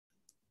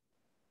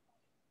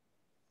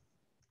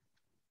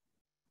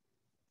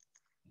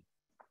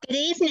Good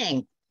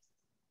evening,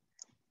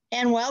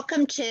 and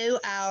welcome to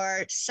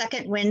our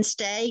second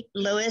Wednesday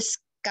Lewis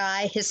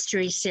Guy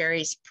History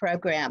Series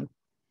program.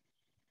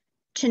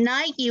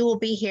 Tonight, you will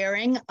be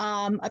hearing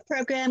a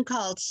program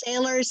called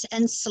Sailors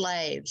and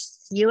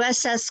Slaves,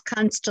 USS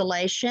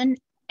Constellation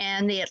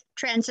and the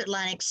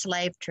Transatlantic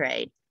Slave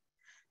Trade.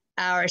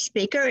 Our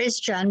speaker is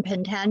John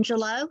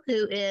Pentangelo,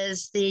 who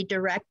is the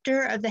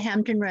director of the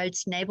Hampton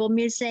Roads Naval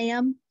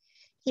Museum.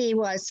 He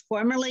was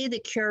formerly the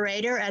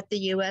curator at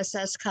the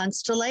USS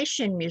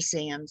Constellation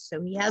Museum,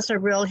 so he has a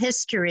real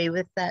history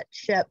with that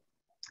ship.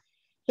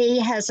 He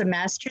has a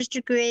master's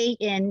degree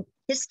in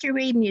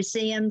History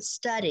Museum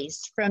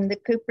Studies from the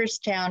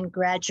Cooperstown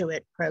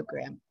Graduate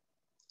Program.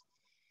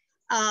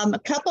 A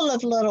couple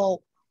of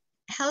little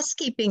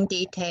housekeeping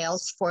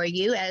details for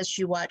you as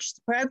you watch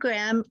the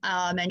program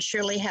and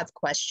surely have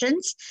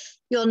questions.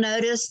 You'll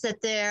notice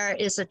that there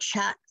is a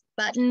chat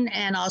button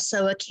and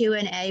also a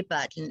Q&A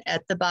button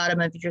at the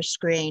bottom of your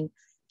screen.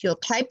 If you'll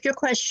type your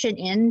question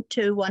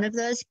into one of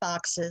those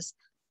boxes,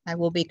 I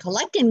will be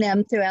collecting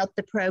them throughout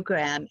the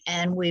program,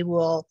 and we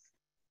will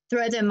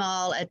throw them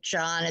all at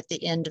John at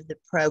the end of the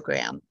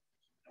program.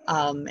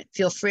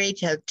 Feel free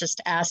to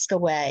just ask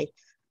away.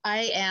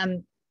 I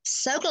am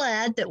so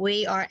glad that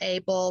we are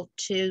able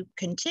to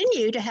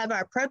continue to have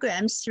our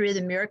programs through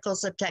the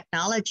miracles of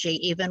technology,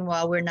 even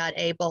while we're not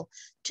able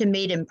to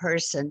meet in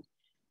person.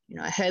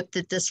 I hope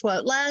that this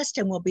won't last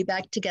and we'll be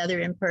back together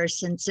in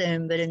person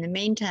soon. But in the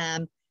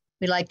meantime,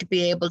 we'd like to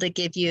be able to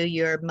give you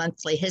your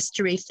monthly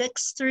history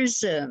fix through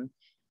Zoom.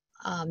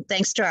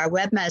 Thanks to our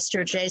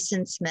webmaster,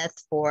 Jason Smith,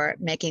 for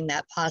making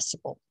that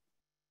possible.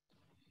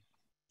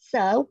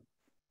 So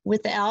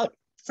without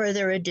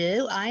further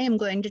ado, I am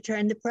going to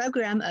turn the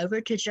program over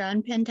to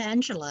John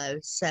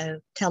Pentangelo. So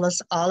tell us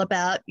all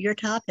about your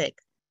topic.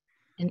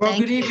 And well,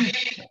 good evening.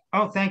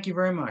 Oh, thank you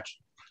very much.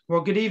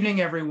 Well, good evening,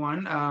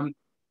 everyone.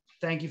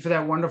 Thank you for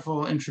that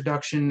wonderful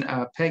introduction,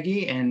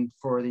 Peggy, and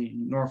for the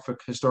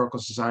Norfolk Historical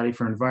Society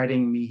for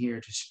inviting me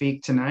here to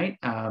speak tonight.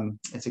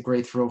 It's a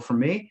great thrill for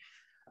me.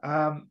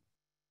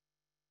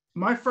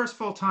 My first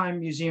full-time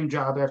museum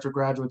job after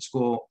graduate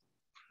school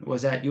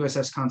was at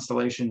USS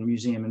Constellation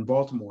Museum in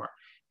Baltimore.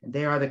 And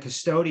they are the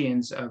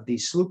custodians of the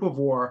sloop of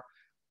war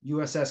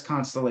USS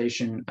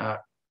Constellation,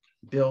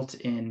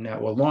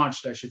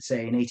 launched, I should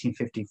say, in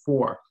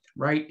 1854,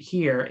 right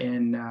here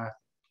in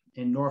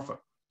Norfolk.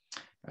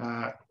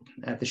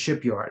 At the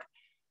shipyard.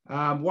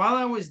 While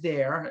I was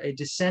there, a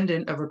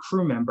descendant of a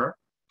crew member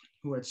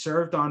who had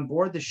served on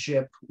board the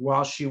ship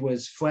while she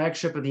was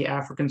flagship of the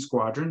African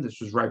Squadron,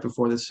 this was right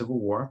before the Civil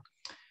War,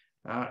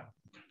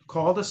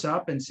 called us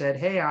up and said,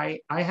 hey,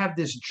 I have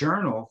this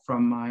journal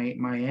from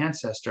my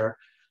ancestor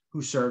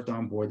who served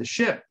on board the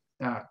ship.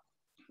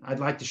 I'd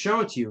like to show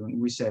it to you. And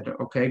we said,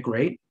 okay,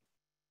 great.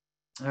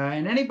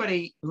 And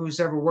anybody who's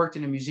ever worked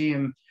in a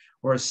museum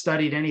or has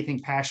studied anything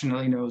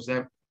passionately knows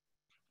that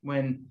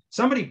when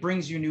somebody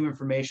brings you new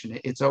information,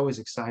 it's always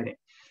exciting.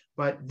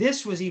 But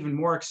this was even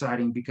more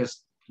exciting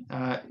because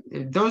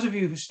those of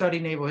you who study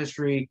naval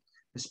history,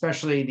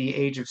 especially the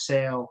age of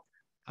sail,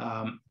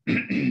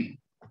 you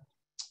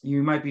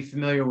might be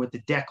familiar with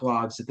the deck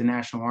logs at the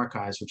National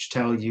Archives, which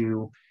tell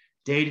you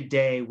day to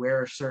day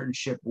where a certain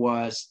ship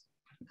was,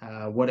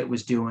 what it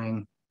was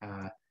doing,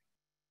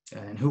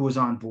 and who was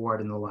on board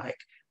and the like.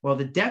 Well,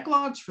 the deck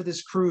logs for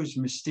this cruise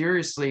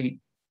mysteriously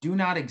do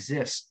not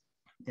exist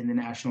in the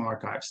National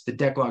Archives, the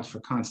deck logs for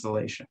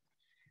Constellation.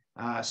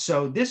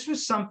 So this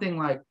was something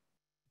like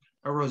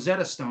a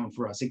Rosetta Stone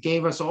for us. It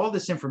gave us all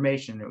this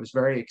information. It was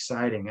very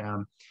exciting.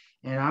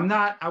 And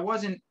I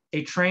wasn't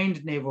a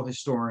trained naval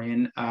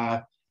historian,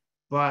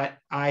 but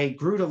I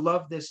grew to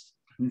love this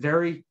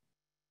very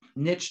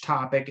niche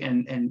topic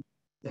and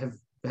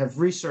have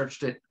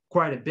researched it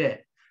quite a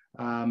bit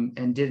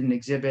and did an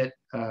exhibit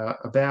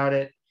about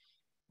it,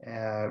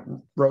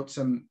 wrote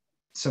some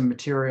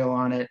material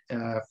on it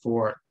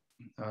for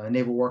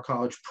Naval War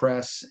College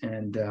Press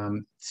and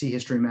Sea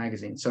History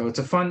Magazine. So it's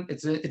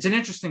an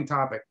interesting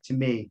topic to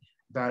me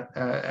about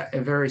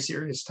a very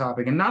serious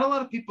topic. And not a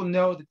lot of people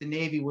know that the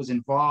Navy was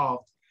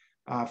involved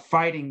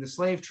fighting the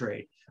slave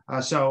trade.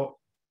 So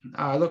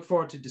I look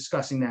forward to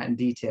discussing that in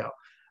detail.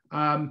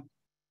 I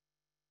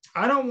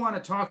don't want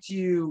to talk to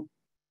you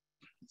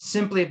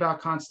simply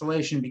about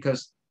Constellation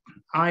because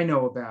I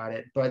know about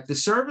it, but the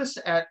service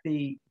at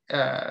the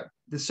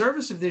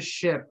service of this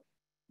ship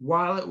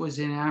while it was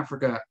in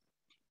Africa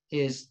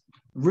is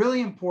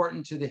really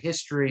important to the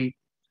history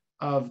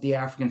of the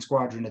African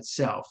Squadron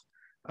itself.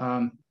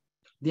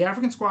 The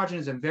African Squadron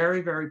has a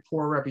very, very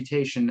poor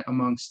reputation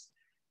amongst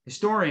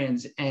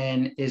historians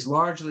and is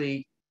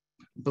largely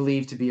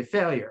believed to be a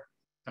failure.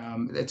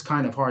 It's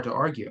kind of hard to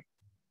argue.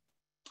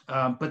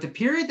 But the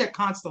period that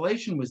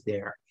Constellation was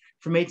there,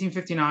 from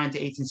 1859 to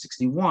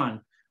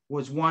 1861,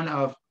 was one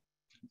of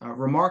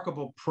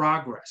remarkable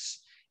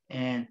progress.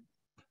 And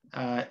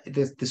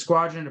the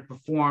squadron had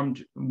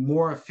performed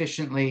more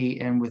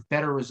efficiently and with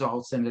better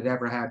results than it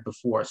ever had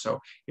before. So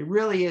it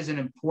really is an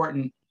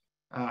important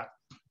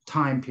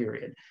time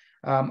period.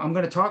 I'm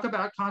going to talk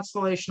about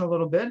Constellation a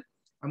little bit.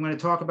 I'm going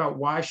to talk about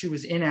why she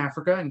was in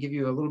Africa and give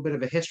you a little bit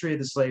of a history of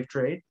the slave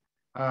trade.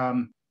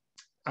 I'm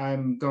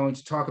going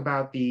to talk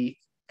about the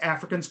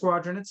African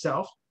Squadron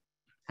itself,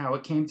 how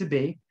it came to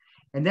be.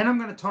 And then I'm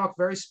going to talk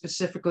very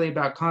specifically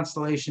about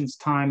Constellation's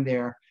time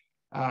there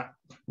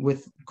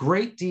with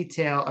great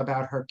detail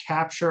about her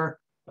capture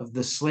of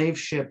the slave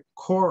ship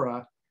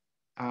Cora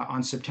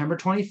on September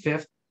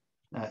 25th,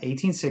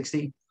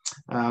 1860,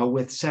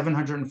 with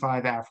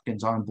 705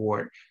 Africans on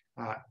board.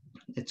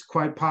 It's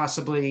quite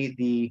possibly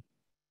the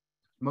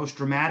most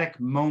dramatic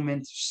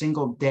moment,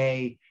 single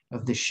day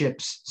of the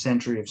ship's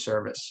century of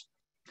service.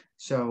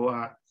 So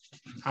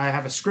I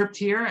have a script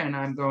here and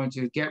I'm going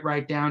to get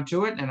right down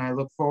to it, and I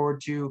look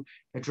forward to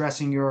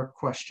addressing your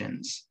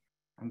questions.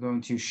 I'm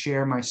going to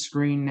share my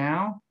screen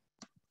now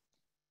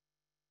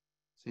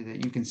so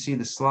that you can see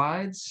the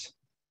slides.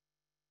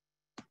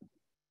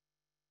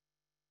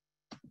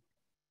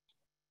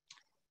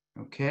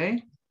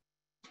 Okay.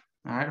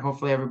 All right,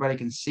 hopefully everybody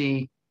can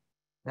see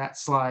that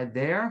slide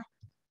there.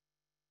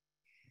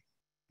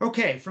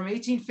 Okay, from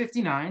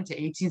 1859 to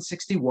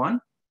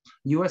 1861,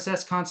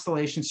 USS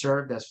Constellation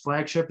served as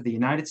flagship of the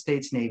United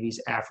States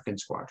Navy's African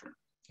Squadron,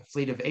 a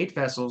fleet of 8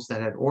 vessels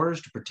that had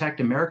orders to protect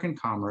American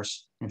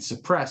commerce and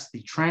suppress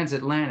the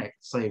transatlantic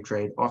slave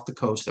trade off the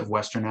coast of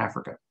Western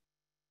Africa.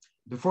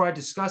 Before I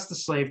discuss the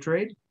slave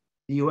trade,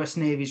 the U.S.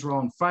 Navy's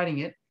role in fighting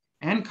it,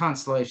 and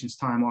Constellation's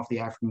time off the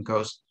African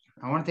coast,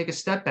 I want to take a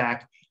step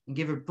back and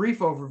give a brief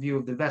overview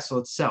of the vessel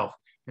itself,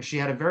 as she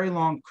had a very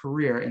long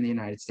career in the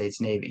United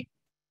States Navy.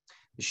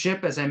 The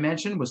ship, as I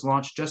mentioned, was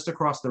launched just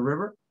across the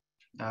river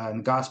in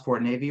the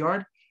Gosport Navy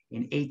Yard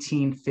in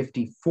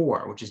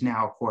 1854, which is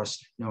now, of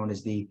course, known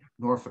as the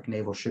Norfolk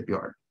Naval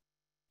Shipyard.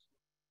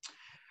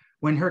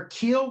 When her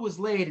keel was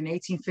laid in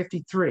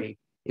 1853,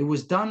 it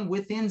was done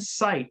within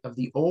sight of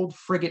the old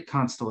frigate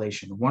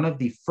Constellation, one of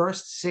the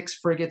first 6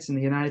 frigates in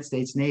the United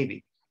States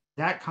Navy.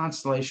 That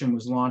Constellation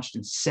was launched in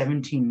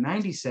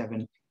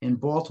 1797 in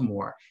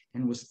Baltimore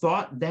and was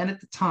thought then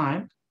at the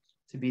time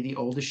to be the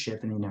oldest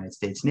ship in the United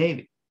States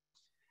Navy.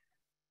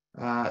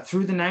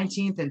 Through the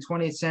 19th and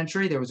 20th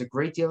century, there was a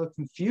great deal of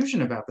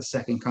confusion about the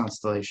second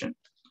Constellation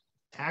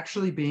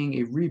actually being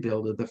a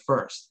rebuild of the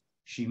first.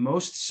 She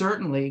most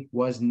certainly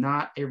was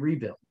not a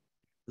rebuild.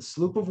 The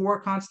sloop of war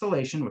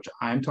Constellation, which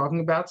I'm talking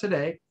about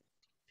today,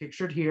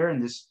 pictured here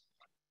in this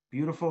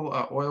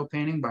beautiful oil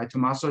painting by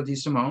Tommaso di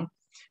Simone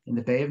in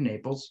the Bay of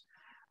Naples,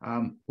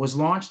 was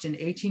launched in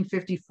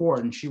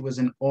 1854, and she was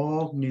an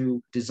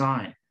all-new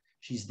design.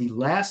 She's the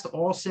last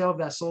all-sail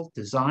vessel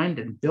designed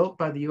and built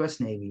by the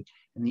U.S. Navy,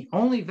 and the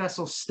only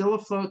vessel still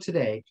afloat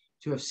today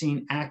to have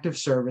seen active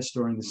service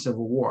during the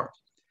Civil War.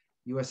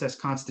 USS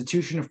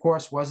Constitution, of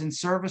course, was in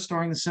service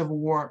during the Civil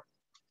War,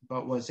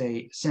 but was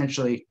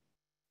essentially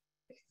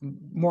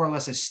more or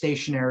less a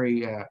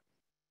stationary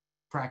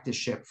practice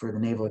ship for the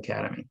Naval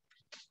Academy.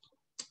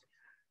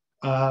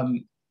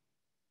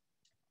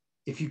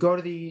 If you go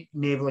to the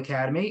Naval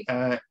Academy,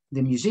 the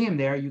museum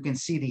there, you can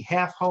see the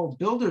half-hull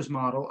builder's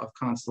model of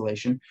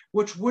Constellation,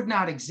 which would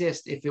not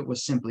exist if it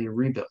was simply a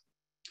rebuild.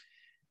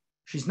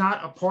 She's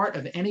not a part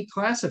of any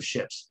class of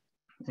ships,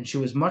 and she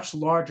was much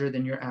larger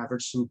than your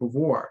average sloop of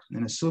war.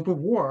 And a sloop of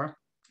war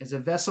is a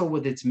vessel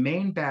with its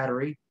main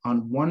battery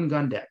on one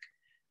gun deck,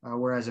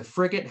 whereas a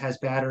frigate has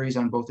batteries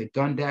on both a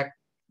gun deck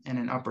and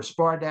an upper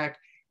spar deck,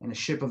 and a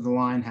ship of the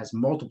line has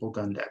multiple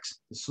gun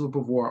decks. The sloop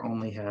of war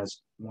only has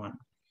one.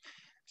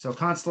 So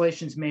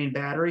Constellation's main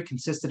battery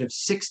consisted of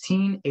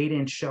 16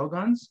 8-inch shell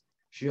guns.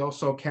 She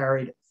also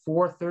carried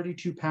 4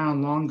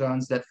 32-pound long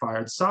guns that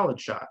fired solid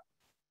shot.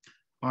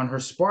 On her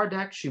spar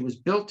deck, she was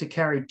built to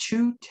carry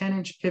 2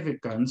 10-inch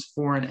pivot guns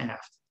fore and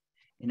aft.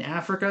 In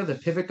Africa, the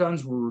pivot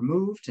guns were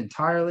removed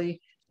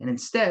entirely, and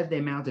instead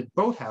they mounted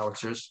boat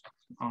howitzers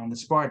on the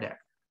spar deck.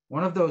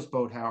 One of those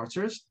boat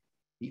howitzers,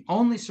 the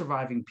only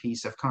surviving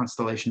piece of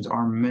Constellation's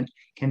armament,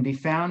 can be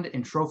found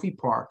in Trophy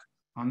Park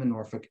on the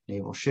Norfolk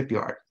Naval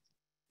Shipyard.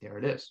 There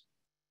it is.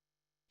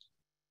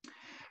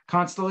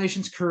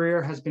 Constellation's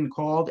career has been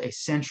called a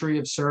century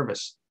of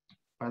service.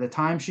 By the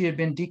time she had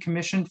been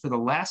decommissioned for the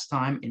last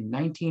time in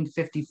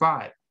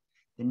 1955,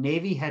 the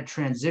Navy had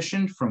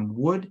transitioned from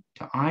wood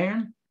to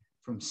iron,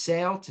 from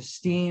sail to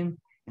steam,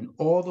 and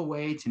all the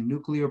way to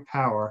nuclear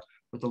power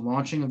with the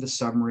launching of the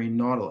submarine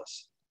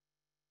Nautilus.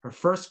 Her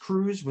first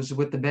cruise was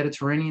with the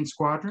Mediterranean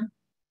Squadron.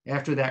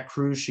 After that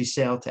cruise, she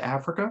sailed to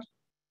Africa.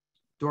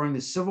 During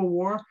the Civil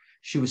War,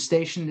 she was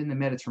stationed in the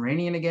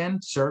Mediterranean again,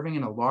 serving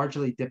in a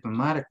largely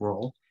diplomatic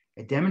role,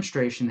 a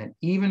demonstration that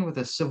even with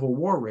a civil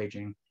war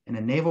raging and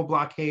a naval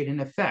blockade in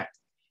effect,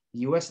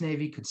 the U.S.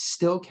 Navy could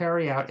still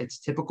carry out its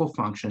typical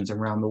functions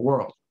around the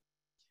world.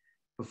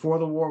 Before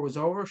the war was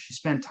over, she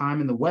spent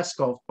time in the West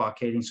Gulf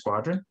blockading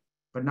squadron,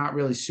 but not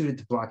really suited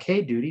to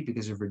blockade duty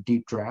because of her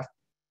deep draft.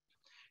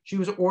 She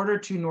was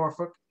ordered to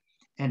Norfolk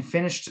and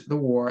finished the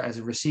war as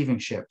a receiving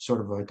ship,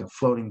 sort of like a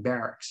floating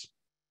barracks.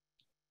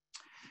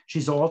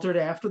 She's altered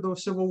after the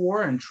Civil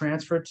War and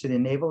transferred to the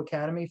Naval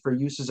Academy for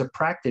use as a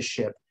practice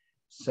ship.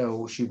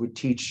 So she would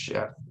teach,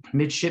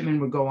 midshipmen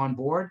would go on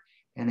board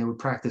and they would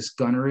practice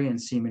gunnery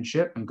and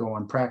seamanship and go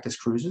on practice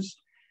cruises.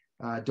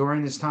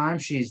 During this time,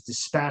 she is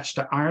dispatched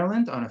to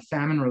Ireland on a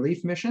famine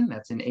relief mission.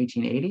 That's in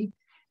 1880.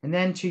 And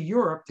then to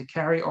Europe to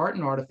carry art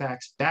and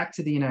artifacts back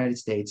to the United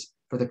States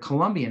for the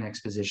Columbian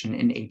Exposition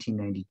in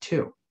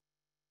 1892.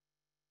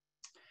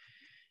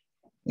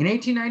 In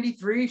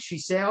 1893, she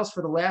sails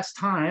for the last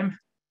time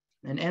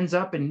and ends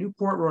up in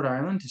Newport, Rhode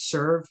Island to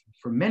serve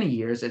for many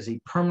years as a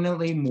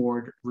permanently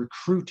moored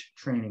recruit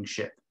training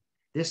ship.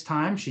 This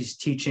time, she's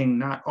teaching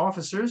not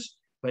officers,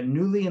 but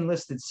newly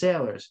enlisted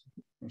sailors,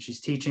 and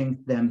she's teaching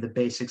them the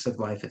basics of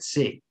life at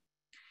sea.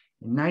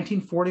 In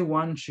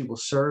 1941, she will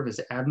serve as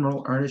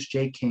Admiral Ernest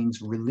J.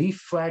 King's relief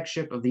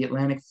flagship of the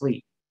Atlantic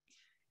Fleet.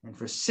 And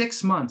for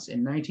 6 months in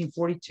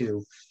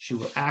 1942, she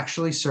will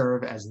actually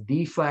serve as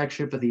the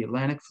flagship of the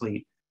Atlantic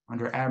Fleet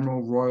under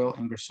Admiral Royal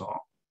Ingersoll.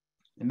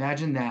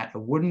 Imagine that, a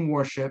wooden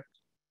warship,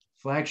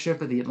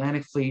 flagship of the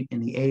Atlantic Fleet in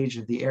the age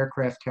of the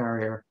aircraft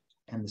carrier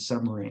and the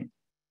submarine.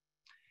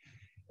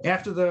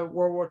 After the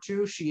World War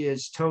II, she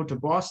is towed to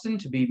Boston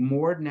to be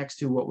moored next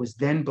to what was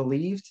then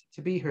believed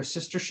to be her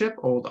sister ship,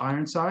 Old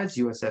Ironsides,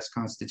 USS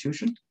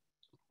Constitution.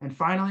 And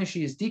finally,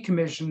 she is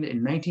decommissioned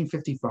in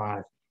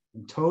 1955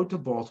 and towed to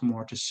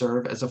Baltimore to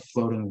serve as a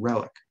floating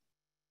relic.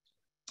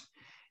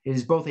 It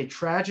is both a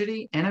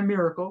tragedy and a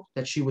miracle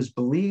that she was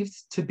believed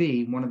to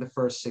be one of the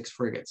first 6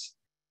 frigates.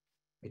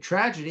 A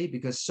tragedy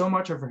because so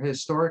much of her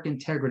historic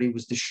integrity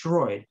was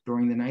destroyed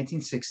during the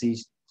 1960s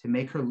to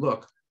make her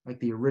look like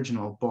the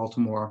original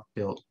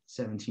Baltimore-built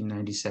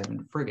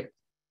 1797 frigate.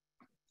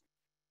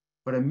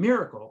 But a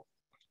miracle,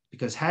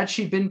 because had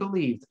she been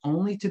believed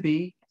only to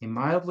be a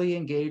mildly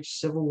engaged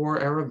Civil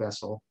War-era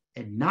vessel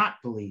and not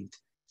believed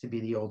to be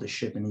the oldest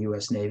ship in the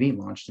U.S. Navy,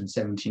 launched in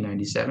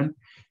 1797,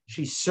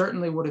 she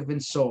certainly would have been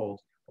sold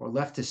or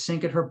left to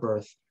sink at her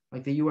berth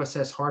like the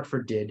USS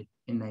Hartford did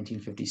in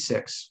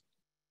 1956.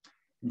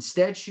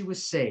 Instead, she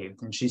was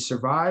saved, and she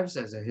survives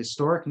as a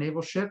historic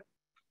naval ship,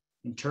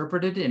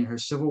 interpreted in her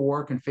Civil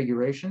War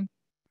configuration,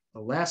 the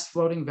last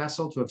floating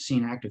vessel to have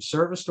seen active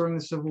service during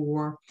the Civil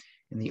War,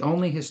 and the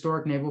only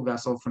historic naval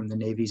vessel from the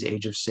Navy's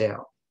Age of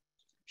Sail.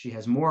 She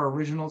has more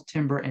original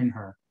timber in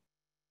her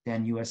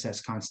than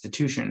USS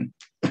Constitution,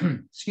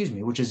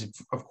 which has,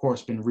 of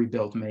course, been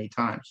rebuilt many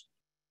times.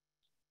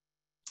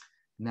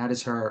 And that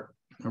is a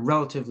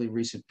relatively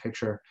recent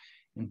picture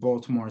in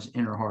Baltimore's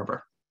Inner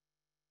Harbor.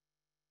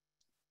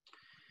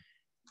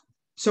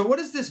 So what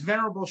is this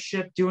venerable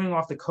ship doing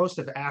off the coast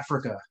of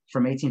Africa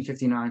from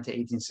 1859 to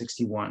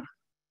 1861?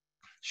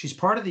 She's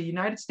part of the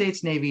United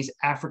States Navy's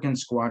African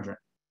Squadron,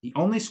 the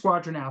only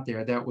squadron out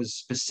there that was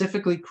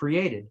specifically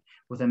created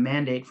with a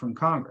mandate from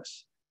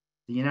Congress.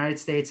 The United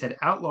States had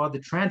outlawed the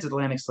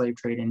transatlantic slave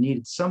trade and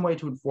needed some way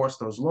to enforce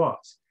those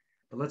laws.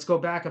 But let's go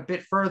back a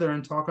bit further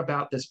and talk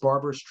about this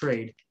barbarous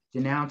trade,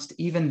 denounced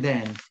even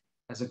then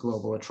as a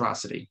global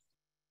atrocity.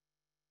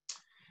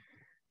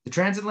 The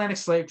transatlantic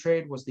slave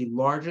trade was the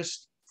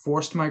largest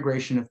forced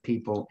migration of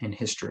people in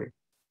history.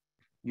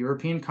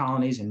 European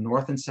colonies in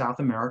North and South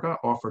America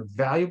offered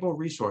valuable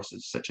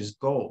resources such as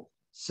gold,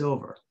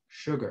 silver,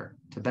 sugar,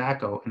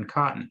 tobacco, and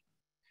cotton.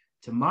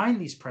 To mine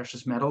these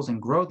precious metals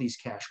and grow these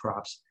cash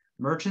crops,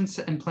 merchants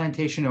and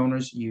plantation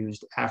owners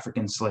used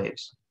African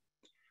slaves.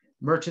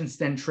 Merchants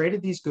then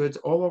traded these goods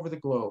all over the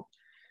globe,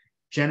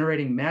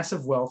 generating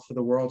massive wealth for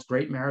the world's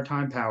great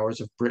maritime powers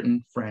of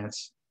Britain,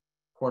 France,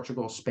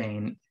 Portugal,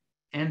 Spain,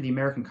 and the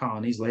American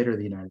colonies, later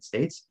the United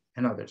States,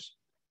 and others.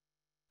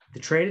 The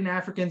trade in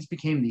Africans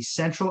became the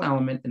central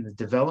element in the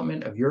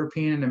development of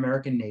European and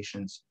American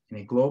nations in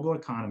a global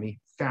economy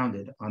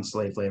founded on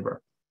slave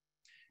labor.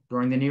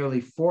 During the nearly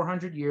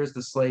 400 years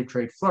the slave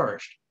trade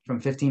flourished, from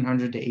 1500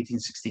 to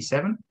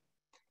 1867,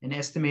 an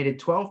estimated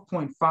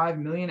 12.5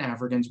 million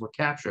Africans were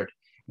captured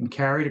and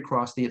carried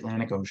across the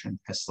Atlantic Ocean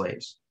as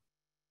slaves.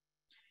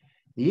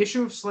 The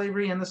issue of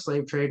slavery and the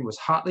slave trade was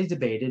hotly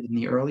debated in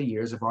the early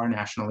years of our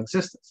national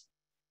existence.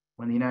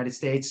 When the United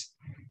States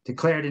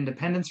declared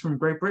independence from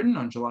Great Britain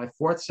on July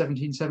 4th,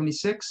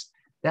 1776,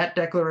 that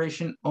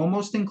declaration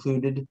almost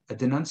included a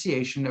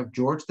denunciation of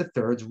George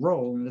III's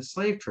role in the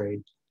slave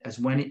trade as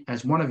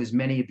one of his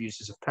many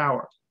abuses of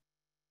power.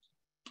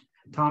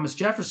 Thomas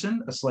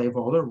Jefferson, a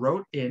slaveholder,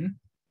 wrote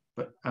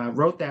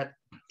that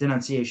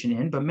denunciation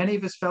in, but many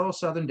of his fellow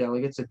Southern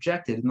delegates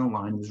objected and the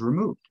line was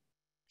removed.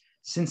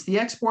 Since the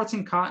exports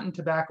in cotton,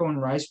 tobacco,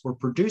 and rice were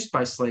produced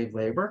by slave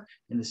labor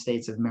in the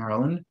states of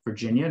Maryland,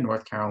 Virginia,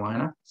 North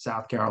Carolina,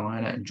 South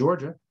Carolina, and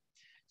Georgia,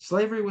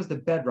 slavery was the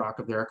bedrock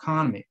of their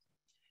economy.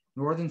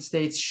 Northern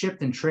states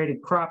shipped and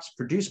traded crops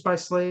produced by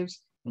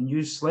slaves and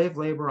used slave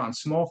labor on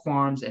small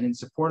farms and in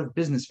support of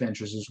business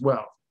ventures as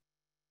well.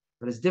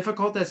 But as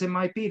difficult as it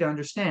might be to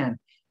understand,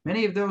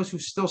 many of those who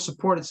still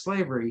supported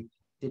slavery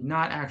did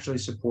not actually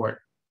support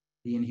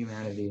the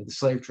inhumanity of the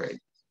slave trade.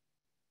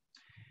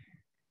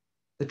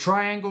 The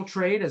triangle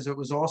trade, as it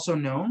was also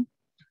known,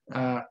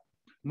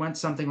 went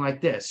something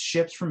like this.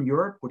 Ships from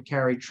Europe would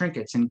carry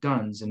trinkets and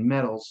guns and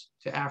metals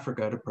to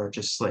Africa to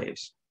purchase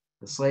slaves.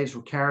 The slaves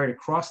were carried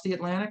across the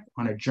Atlantic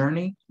on a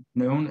journey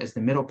known as the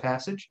Middle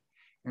Passage,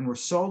 and were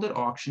sold at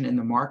auction in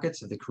the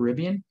markets of the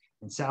Caribbean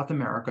and South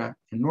America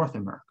and North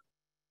America.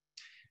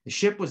 The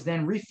ship was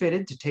then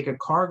refitted to take a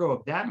cargo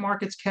of that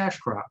market's cash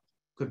crop.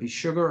 Could be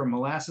sugar or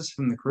molasses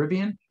from the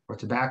Caribbean or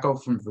tobacco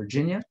from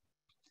Virginia.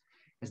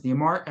 As the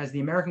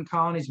American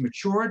colonies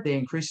matured, they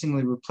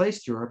increasingly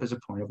replaced Europe as a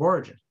point of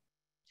origin.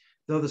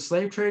 Though the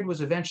slave trade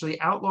was eventually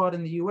outlawed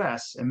in the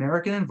US,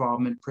 American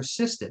involvement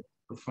persisted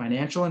with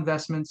financial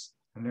investments,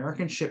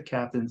 American ship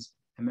captains,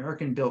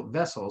 American-built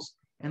vessels,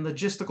 and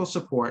logistical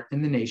support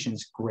in the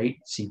nation's great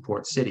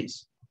seaport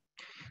cities.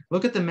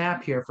 Look at the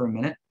map here for a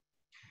minute.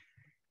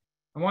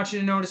 I want you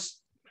to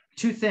notice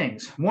two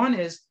things. One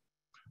is,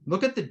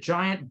 look at the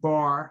giant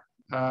bar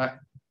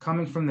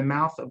coming from the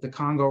mouth of the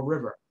Congo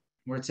River,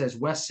 where it says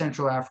West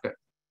Central Africa.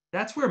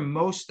 That's where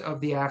most of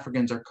the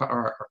Africans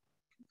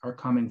are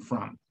coming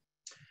from.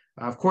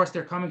 Of course,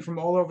 they're coming from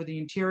all over the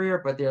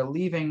interior, but they're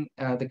leaving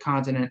the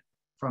continent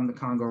from the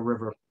Congo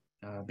River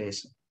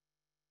basin.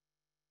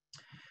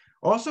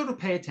 Also, to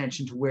pay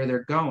attention to where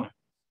they're going.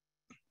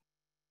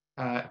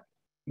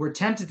 We're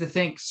tempted to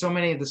think so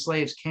many of the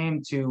slaves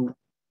came to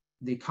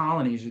the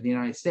colonies of the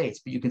United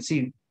States, but you can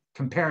see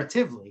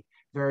comparatively,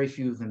 very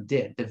few of them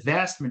did. The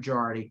vast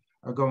majority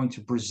are going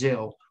to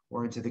Brazil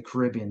or into the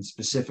Caribbean,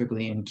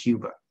 specifically in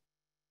Cuba.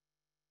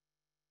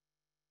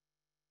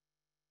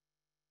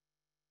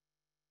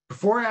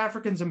 Before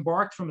Africans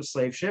embarked from a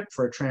slave ship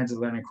for a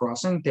transatlantic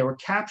crossing, they were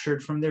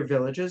captured from their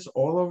villages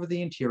all over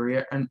the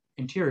interior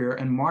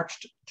and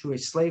marched to a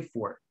slave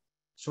fort,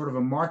 sort of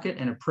a market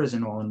and a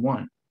prison all in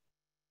one.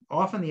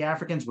 Often the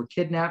Africans were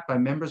kidnapped by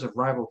members of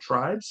rival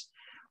tribes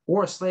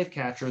or slave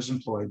catchers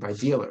employed by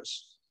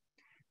dealers.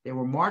 They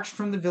were marched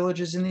from the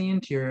villages in the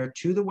interior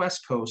to the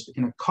West Coast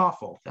in a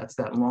coffle, that's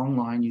that long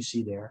line you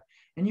see there,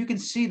 and you can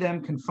see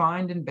them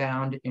confined and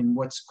bound in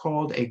what's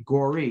called a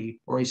gori,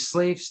 or a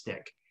slave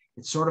stick.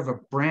 It's sort of a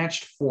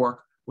branched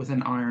fork with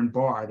an iron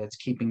bar that's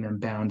keeping them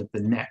bound at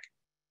the neck.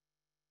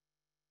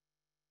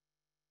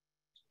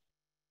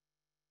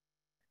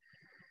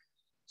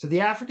 So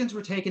the Africans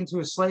were taken to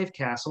a slave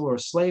castle or a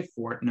slave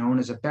fort known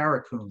as a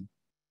barracoon.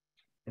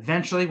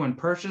 Eventually, when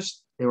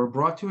purchased, they were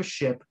brought to a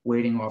ship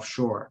waiting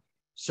offshore.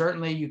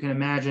 Certainly, you can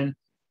imagine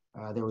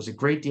there was a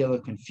great deal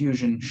of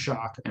confusion,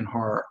 shock, and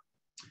horror.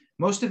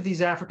 Most of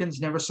these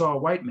Africans never saw a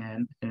white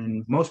man,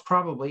 and most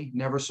probably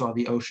never saw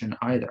the ocean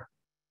either.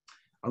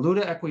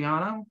 Aluda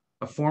Equiano,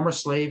 a former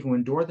slave who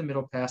endured the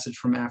Middle Passage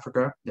from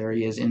Africa, there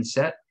he is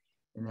inset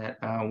in that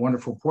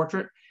wonderful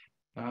portrait,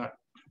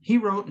 he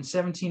wrote in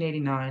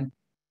 1789,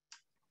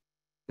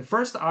 "The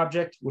first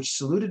object which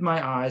saluted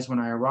my eyes when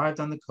I arrived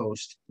on the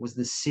coast was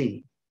the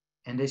sea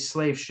and a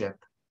slave ship,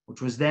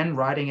 which was then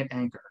riding at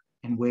anchor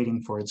and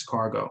waiting for its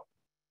cargo.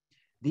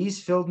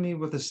 These filled me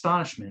with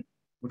astonishment,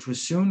 which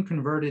was soon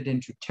converted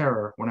into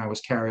terror when I was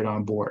carried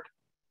on board."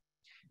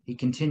 He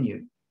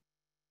continued,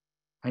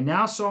 "I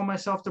now saw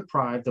myself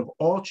deprived of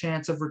all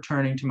chance of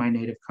returning to my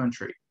native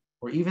country,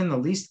 or even the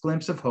least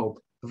glimpse of hope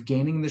of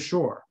gaining the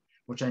shore,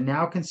 which I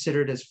now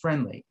considered as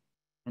friendly,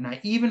 and I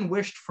even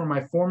wished for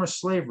my former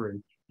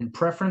slavery in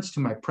preference to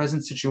my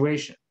present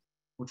situation,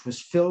 which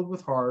was filled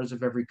with horrors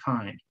of every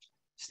kind,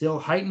 still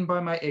heightened by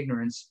my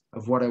ignorance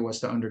of what I was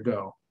to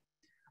undergo.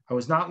 I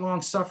was not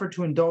long suffered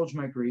to indulge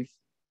my grief.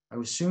 I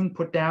was soon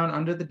put down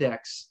under the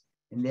decks,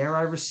 and there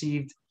I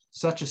received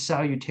such a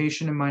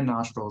salutation in my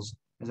nostrils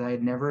as I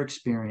had never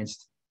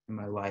experienced in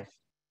my life.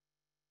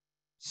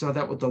 So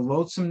that with the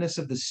loathsomeness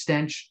of the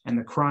stench and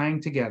the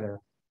crying together,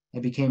 I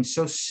became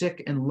so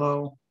sick and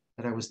low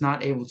that I was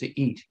not able to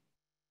eat,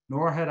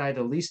 nor had I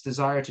the least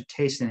desire to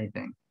taste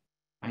anything.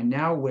 I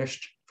now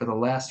wished for the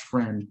last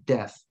friend,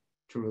 death,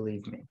 to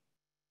relieve me."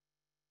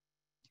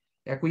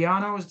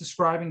 Equiano is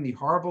describing the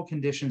horrible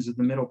conditions of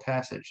the Middle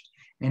Passage,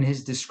 and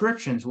his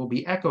descriptions will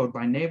be echoed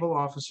by naval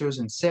officers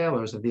and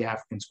sailors of the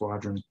African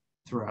Squadron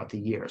throughout the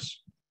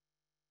years.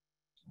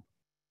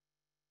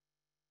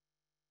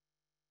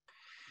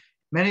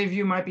 Many of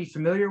you might be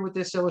familiar with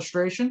this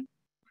illustration.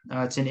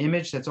 It's an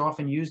image that's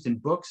often used in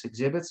books,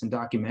 exhibits, and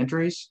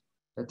documentaries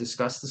that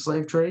discuss the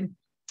slave trade.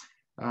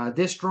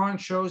 This drawing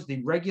shows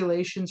the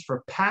regulations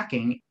for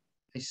packing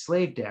a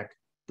slave deck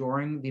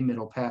during the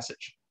Middle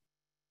Passage.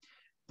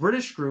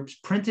 British groups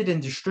printed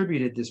and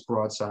distributed this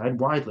broadside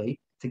widely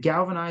to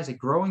galvanize a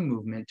growing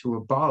movement to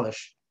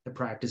abolish the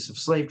practice of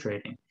slave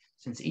trading,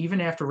 since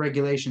even after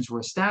regulations were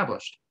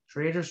established,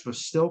 traders were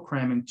still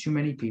cramming too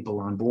many people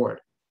on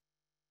board.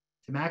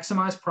 To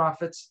maximize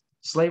profits,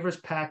 slavers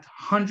packed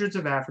hundreds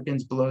of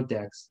Africans below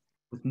decks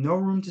with no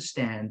room to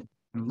stand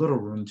and little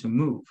room to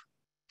move.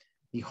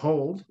 The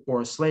hold,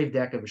 or a slave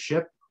deck of a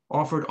ship,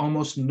 offered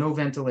almost no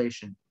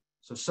ventilation,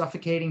 so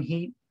suffocating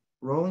heat,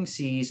 rolling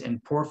seas,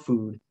 and poor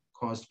food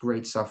caused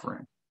great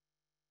suffering.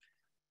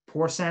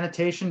 Poor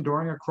sanitation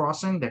during a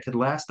crossing that could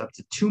last up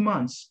to 2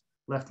 months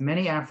left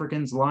many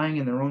Africans lying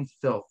in their own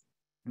filth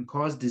and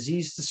caused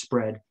disease to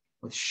spread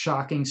with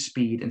shocking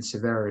speed and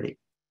severity.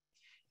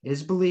 It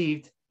is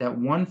believed that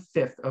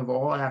 1/5 of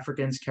all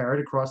Africans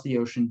carried across the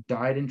ocean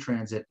died in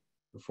transit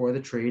before the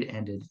trade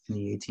ended in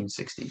the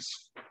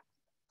 1860s.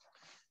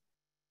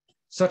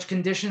 Such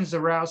conditions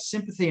aroused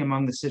sympathy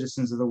among the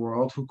citizens of the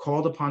world who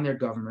called upon their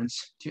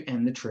governments to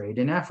end the trade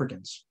in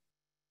Africans.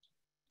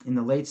 In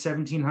the late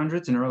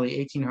 1700s and early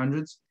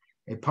 1800s,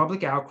 a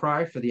public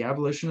outcry for the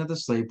abolition of the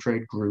slave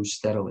trade grew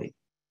steadily.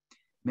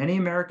 Many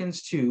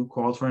Americans, too,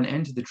 called for an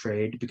end to the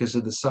trade because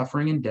of the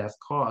suffering and death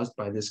caused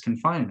by this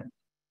confinement.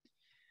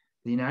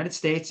 The United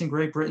States and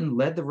Great Britain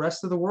led the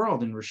rest of the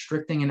world in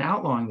restricting and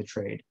outlawing the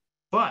trade,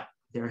 but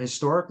their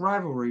historic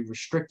rivalry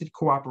restricted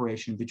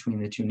cooperation between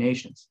the two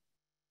nations.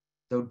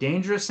 Though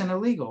dangerous and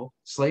illegal,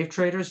 slave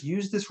traders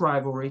used this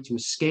rivalry to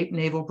escape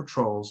naval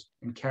patrols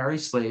and carry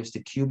slaves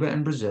to Cuba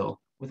and Brazil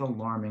with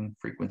alarming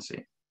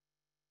frequency.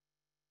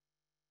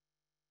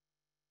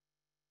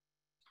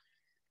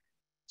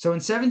 So in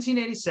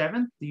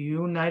 1787, the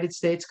United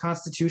States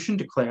Constitution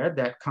declared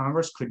that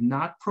Congress could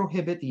not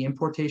prohibit the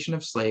importation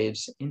of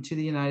slaves into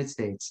the United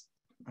States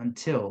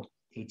until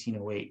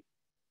 1808.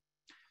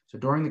 So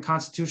during the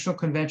Constitutional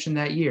Convention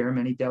that year,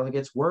 many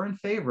delegates were in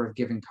favor of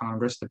giving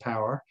Congress the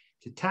power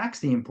to tax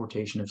the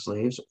importation of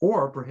slaves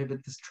or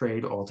prohibit this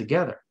trade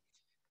altogether.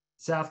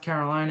 South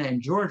Carolina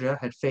and Georgia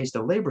had faced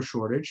a labor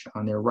shortage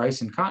on their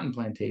rice and cotton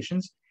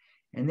plantations,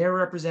 and their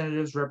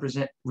representatives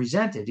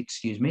resented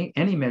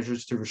any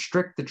measures to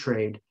restrict the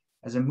trade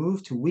as a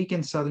move to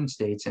weaken southern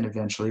states and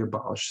eventually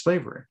abolish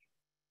slavery.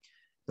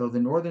 Though the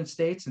northern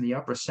states and the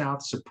upper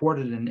South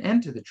supported an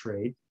end to the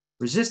trade,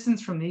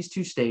 resistance from these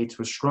two states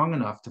was strong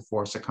enough to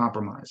force a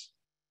compromise.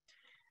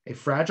 A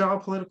fragile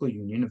political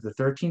union of the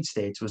 13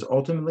 states was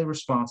ultimately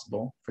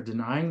responsible for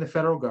denying the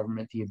federal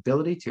government the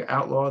ability to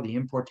outlaw the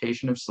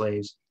importation of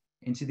slaves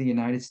into the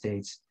United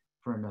States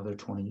for another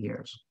 20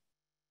 years.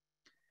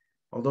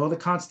 Although the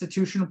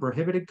Constitution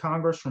prohibited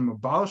Congress from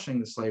abolishing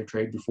the slave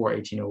trade before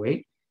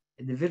 1808,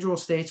 individual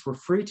states were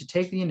free to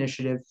take the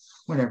initiative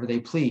whenever they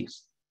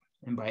pleased.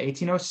 And by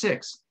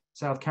 1806,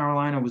 South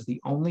Carolina was the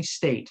only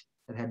state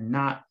that had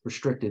not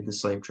restricted the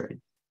slave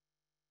trade.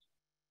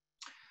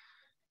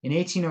 In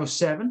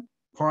 1807,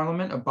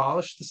 Parliament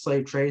abolished the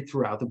slave trade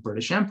throughout the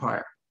British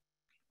Empire.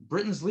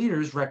 Britain's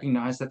leaders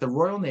recognized that the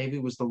Royal Navy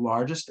was the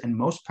largest and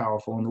most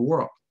powerful in the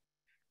world.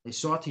 They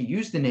sought to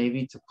use the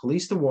Navy to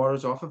police the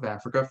waters off of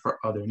Africa for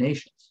other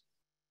nations.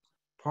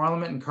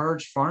 Parliament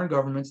encouraged foreign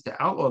governments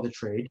to outlaw the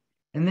trade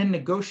and then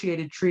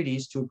negotiated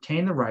treaties to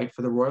obtain the right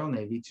for the Royal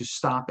Navy to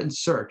stop and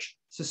search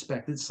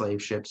suspected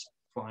slave ships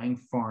flying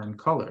foreign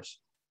colors.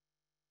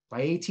 By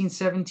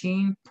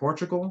 1817,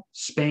 Portugal,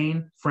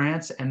 Spain,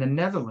 France, and the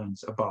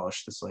Netherlands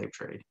abolished the slave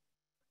trade.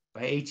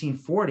 By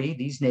 1840,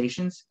 these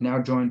nations,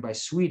 now joined by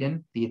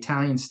Sweden, the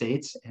Italian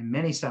states, and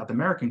many South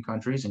American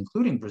countries,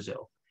 including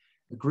Brazil,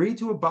 agreed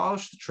to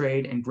abolish the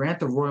trade and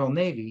grant the Royal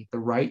Navy the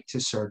right to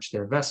search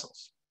their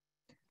vessels.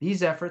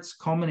 These efforts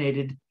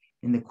culminated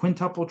in the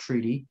Quintuple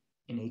Treaty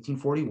in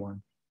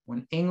 1841,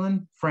 when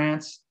England,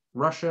 France,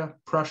 Russia,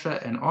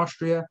 Prussia, and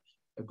Austria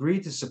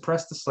agreed to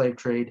suppress the slave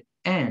trade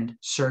and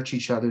search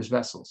each other's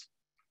vessels.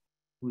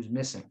 Who's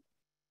missing?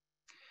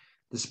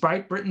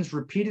 Despite Britain's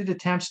repeated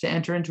attempts to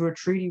enter into a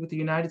treaty with the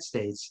United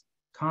States,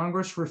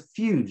 Congress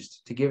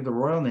refused to give the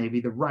Royal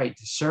Navy the right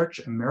to search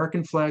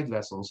American-flagged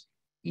vessels,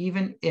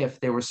 even if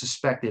they were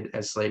suspected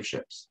as slave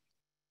ships.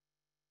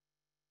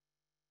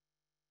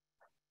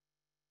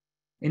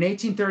 In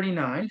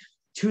 1839,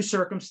 two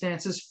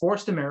circumstances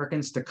forced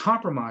Americans to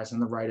compromise on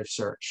the right of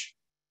search.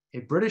 A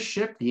British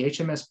ship, the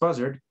HMS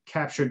Buzzard,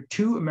 captured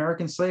two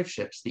American slave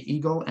ships, the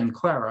Eagle and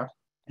Clara,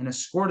 and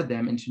escorted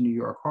them into New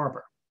York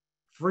Harbor.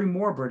 3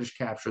 more British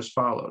captures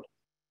followed.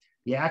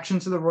 The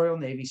actions of the Royal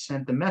Navy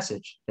sent the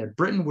message that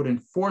Britain would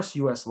enforce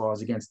U.S.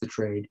 laws against the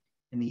trade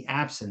in the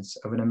absence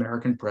of an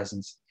American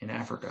presence in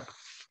Africa.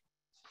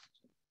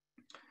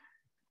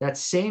 That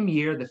same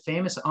year, the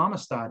famous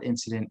Amistad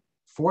incident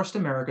forced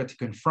America to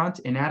confront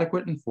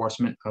inadequate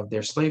enforcement of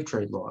their slave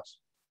trade laws.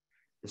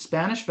 The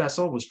Spanish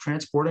vessel was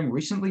transporting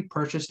recently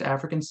purchased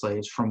African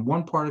slaves from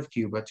one part of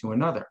Cuba to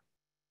another.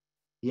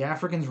 The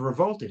Africans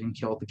revolted and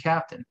killed the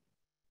captain.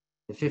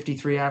 The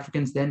 53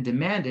 Africans then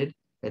demanded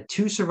that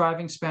 2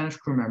 surviving Spanish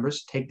crew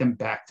members take them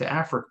back to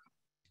Africa.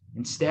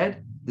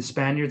 Instead, the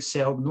Spaniards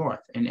sailed north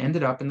and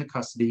ended up in the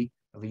custody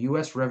of a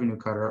U.S. revenue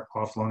cutter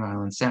off Long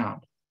Island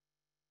Sound.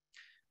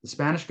 The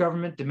Spanish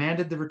government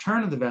demanded the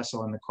return of the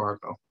vessel and the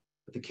cargo,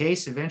 but the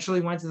case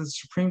eventually went to the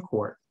Supreme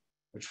Court,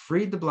 which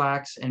freed the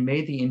blacks and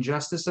made the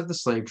injustice of the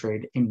slave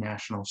trade a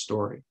national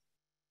story.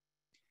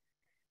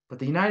 But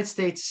the United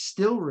States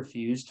still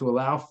refused to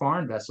allow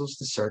foreign vessels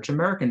to search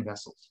American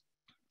vessels.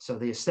 So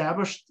they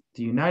established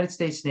the United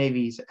States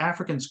Navy's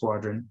African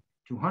Squadron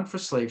to hunt for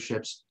slave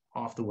ships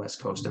off the west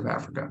coast of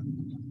Africa.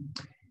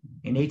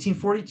 In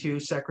 1842,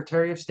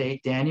 Secretary of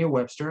State Daniel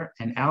Webster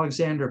and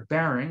Alexander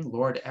Baring,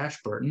 Lord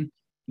Ashburton,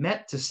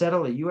 met to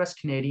settle a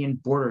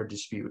U.S.-Canadian border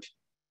dispute.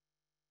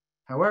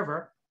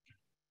 However,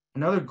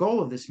 another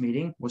goal of this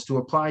meeting was to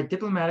apply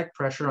diplomatic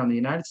pressure on the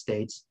United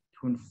States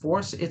to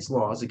enforce its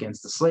laws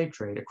against the slave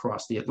trade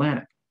across the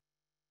Atlantic.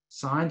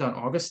 Signed on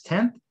August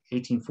 10,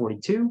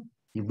 1842,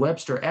 the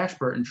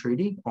Webster-Ashburton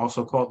Treaty,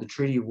 also called the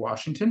Treaty of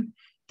Washington,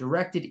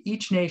 directed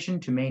each nation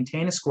to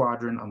maintain a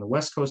squadron on the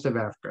west coast of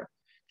Africa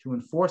to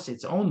enforce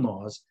its own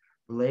laws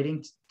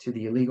relating to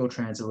the illegal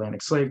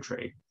transatlantic slave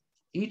trade.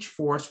 Each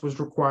force was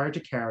required to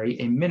carry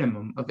a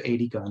minimum of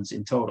 80 guns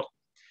in total.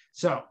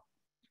 So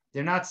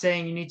they're not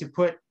saying you need to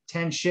put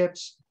 10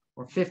 ships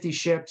or 50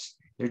 ships.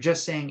 They're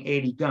just saying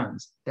 80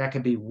 guns. That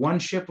could be one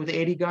ship with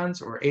 80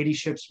 guns or 80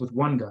 ships with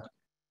one gun.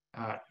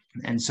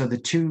 And so the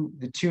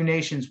two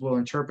nations will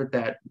interpret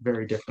that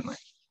very differently.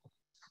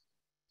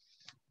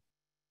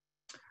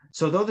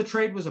 So though the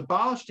trade was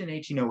abolished in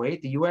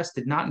 1808, the U.S.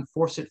 did not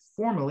enforce it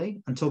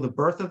formally until the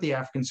birth of the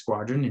African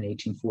Squadron in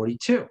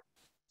 1842.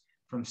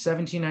 From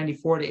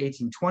 1794 to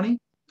 1820,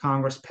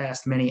 Congress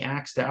passed many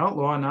acts to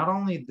outlaw not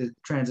only the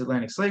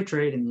transatlantic slave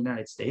trade in the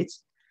United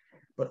States,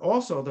 but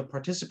also the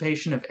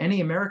participation of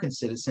any American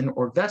citizen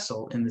or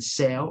vessel in the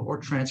sale or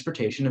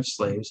transportation of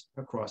slaves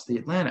across the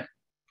Atlantic.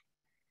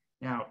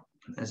 Now,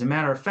 as a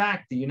matter of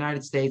fact, the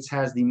United States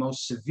has the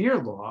most severe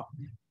law,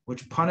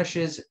 which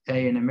punishes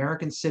an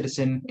American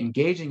citizen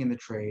engaging in the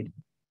trade,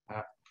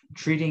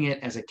 treating it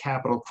as a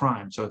capital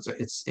crime. So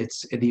it's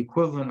the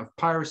equivalent of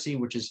piracy,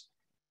 which is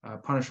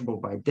punishable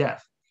by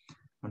death.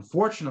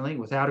 Unfortunately,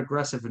 without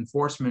aggressive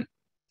enforcement,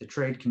 the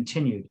trade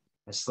continued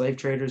as slave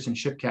traders and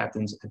ship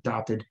captains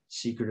adopted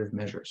secretive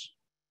measures.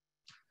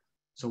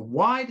 So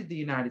why did the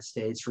United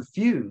States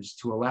refuse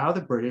to allow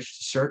the British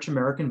to search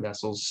American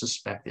vessels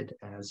suspected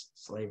as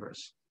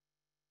slavers?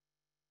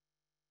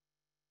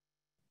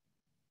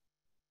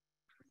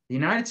 The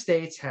United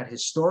States had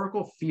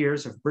historical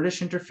fears of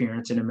British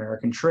interference in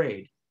American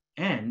trade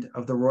and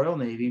of the Royal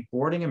Navy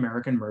boarding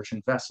American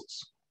merchant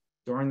vessels.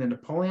 During the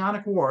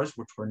Napoleonic Wars,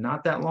 which were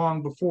not that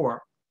long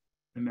before,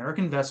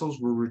 American vessels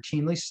were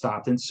routinely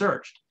stopped and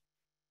searched.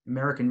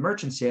 American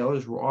merchant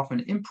sailors were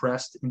often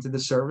impressed into the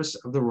service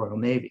of the Royal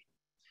Navy.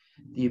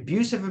 The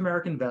abuse of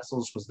American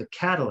vessels was the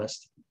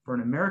catalyst for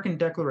an American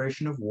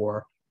declaration of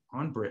war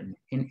on Britain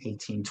in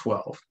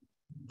 1812.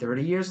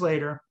 30 years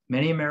later,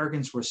 many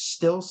Americans were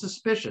still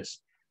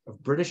suspicious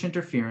of British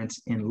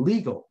interference in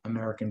legal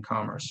American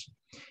commerce.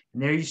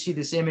 And there you see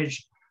this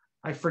image.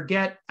 I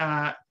forget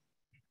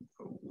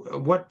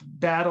what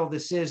battle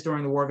this is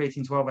during the War of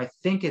 1812. I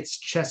think it's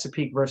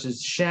Chesapeake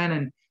versus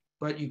Shannon,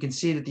 but you can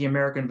see that the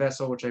American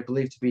vessel, which I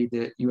believe to be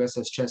the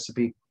USS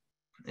Chesapeake,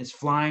 is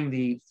flying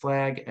the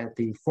flag at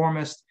the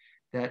foremast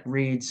that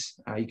reads,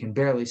 you can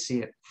barely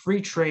see it,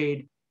 "Free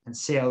Trade and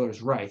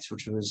Sailors' Rights,"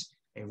 which was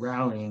a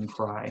rallying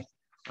cry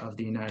of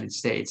the United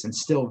States and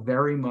still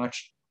very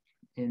much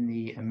in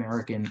the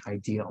American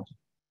ideal.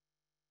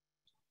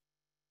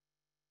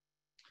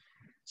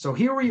 So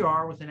here we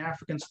are with an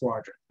African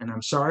squadron, and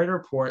I'm sorry to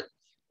report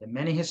that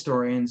many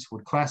historians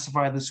would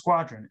classify the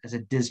squadron as a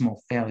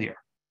dismal failure.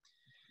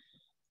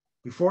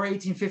 Before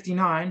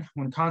 1859,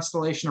 when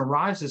Constellation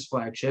arrives as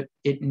flagship,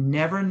 it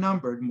never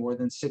numbered more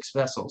than 6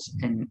 vessels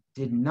and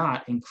did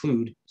not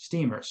include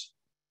steamers.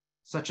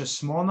 Such a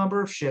small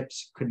number of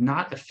ships could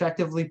not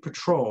effectively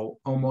patrol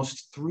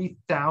almost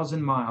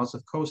 3,000 miles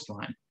of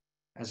coastline.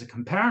 As a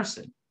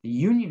comparison, the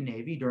Union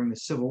Navy during the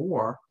Civil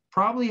War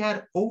probably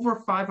had over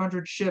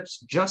 500 ships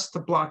just to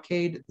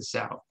blockade the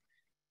South,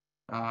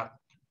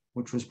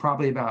 which was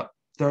probably about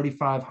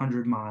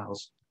 3,500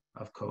 miles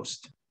of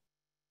coast.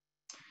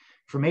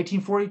 From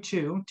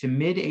 1842 to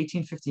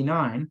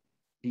mid-1859,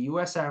 the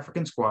U.S.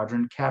 African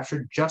Squadron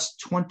captured just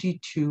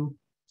 22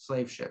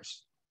 slave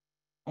ships.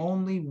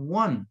 Only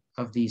one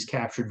of these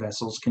captured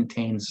vessels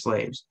contained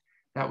slaves.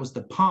 That was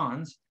the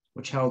Pons,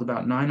 which held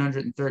about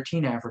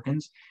 913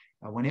 Africans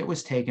when it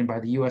was taken by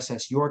the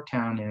USS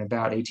Yorktown in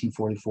about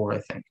 1844, I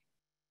think.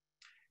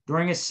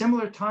 During a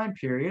similar time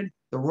period,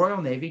 the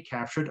Royal Navy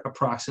captured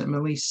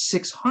approximately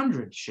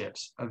 600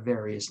 ships of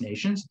various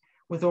nations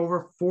with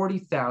over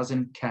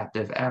 40,000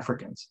 captive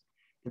Africans.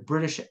 The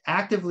British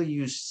actively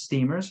used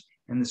steamers,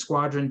 and the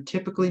squadron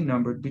typically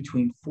numbered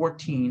between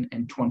 14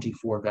 and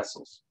 24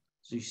 vessels.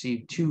 So you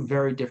see 2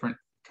 very different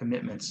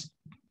commitments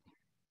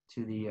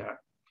to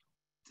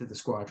the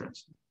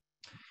squadrons.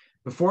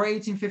 Before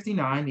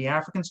 1859, the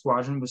African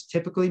Squadron was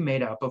typically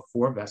made up of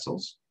 4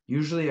 vessels,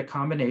 usually a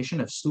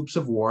combination of sloops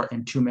of war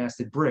and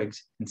 2-masted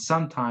brigs, and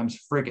sometimes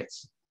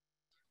frigates.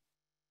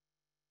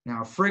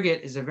 Now, a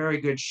frigate is a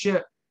very good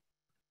ship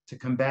to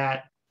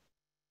combat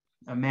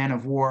a man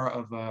of war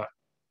of a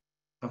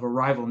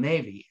rival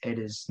navy. It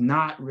is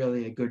not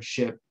really a good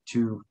ship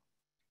to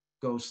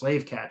go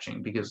slave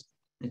catching because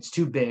it's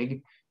too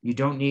big. You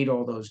don't need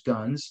all those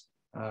guns.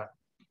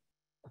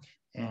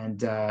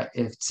 And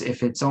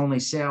if it's only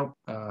sail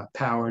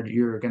powered,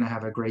 you're going to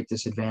have a great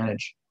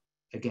disadvantage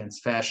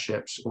against fast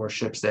ships or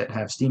ships that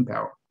have steam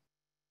power.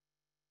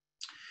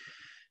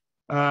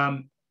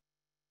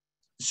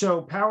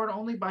 So powered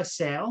only by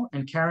sail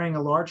and carrying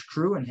a large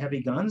crew and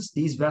heavy guns,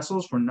 these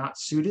vessels were not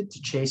suited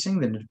to chasing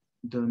the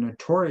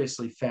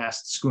notoriously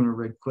fast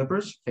schooner-rigged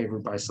clippers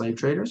favored by slave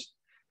traders.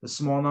 The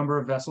small number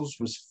of vessels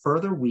was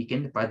further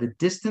weakened by the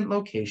distant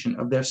location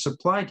of their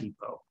supply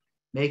depot,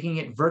 making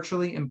it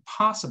virtually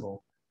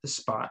impossible to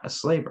spot a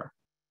slaver.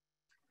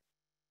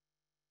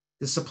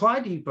 The supply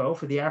depot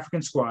for the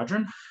African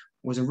Squadron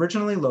was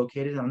originally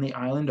located on the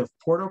island of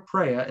Porto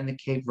Praya in the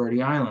Cape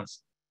Verde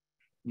Islands.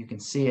 You can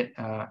see it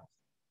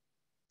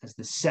as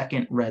the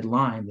second red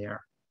line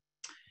there.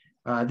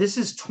 This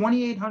is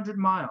 2,800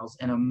 miles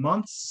and a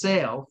month's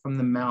sail from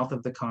the mouth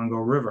of the Congo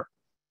River,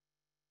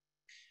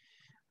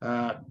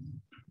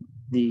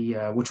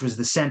 which was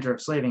the center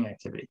of slaving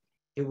activity.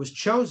 It was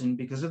chosen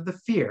because of the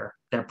fear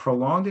that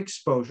prolonged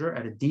exposure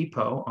at a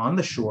depot on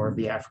the shore of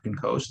the African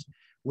coast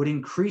would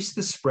increase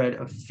the spread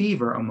of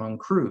fever among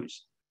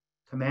crews.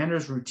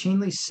 Commanders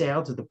routinely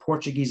sailed to the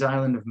Portuguese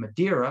island of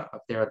Madeira,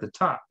 up there at the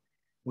top,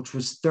 which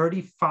was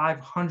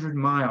 3,500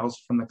 miles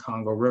from the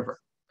Congo River.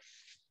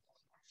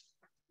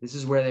 This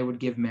is where they would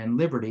give men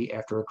liberty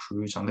after a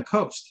cruise on the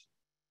coast.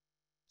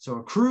 So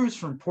a cruise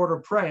from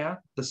Porto-Praya,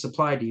 the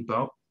supply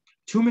depot,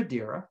 to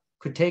Madeira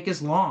could take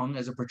as long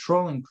as a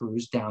patrolling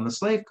cruise down the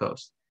slave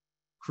coast.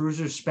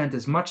 Cruisers spent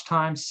as much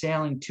time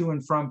sailing to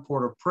and from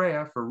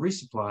Porto-Praya for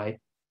resupply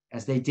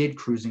as they did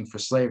cruising for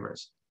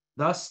slavers.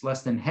 Thus,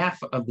 less than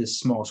half of this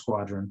small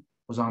squadron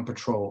was on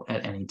patrol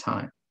at any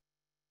time.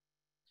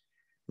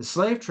 The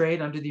slave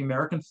trade under the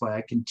American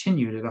flag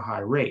continued at a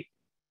high rate.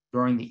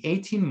 During the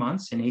 18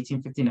 months in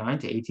 1859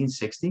 to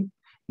 1860,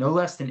 no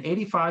less than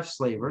 85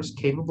 slavers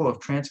capable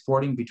of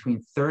transporting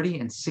between 30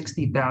 and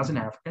 60,000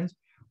 Africans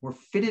were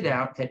fitted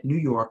out at New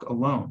York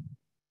alone.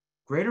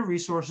 Greater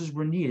resources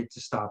were needed to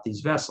stop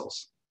these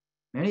vessels.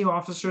 Many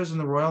officers in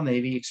the Royal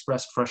Navy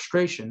expressed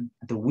frustration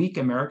at the weak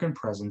American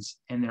presence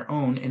and their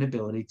own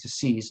inability to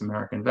seize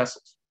American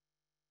vessels.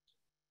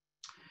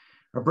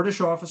 A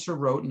British officer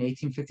wrote in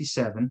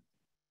 1857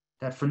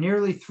 that for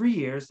nearly 3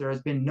 years there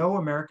has been no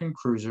American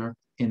cruiser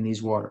in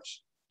these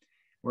waters,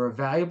 where a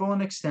valuable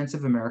and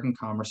extensive American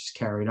commerce is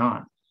carried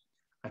on.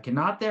 I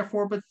cannot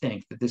therefore but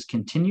think that this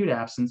continued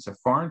absence of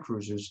foreign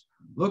cruisers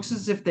looks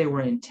as if they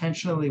were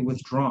intentionally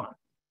withdrawn,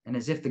 and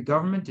as if the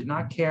government did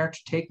not care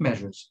to take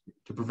measures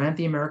to prevent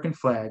the American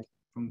flag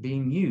from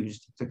being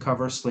used to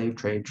cover slave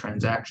trade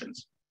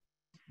transactions.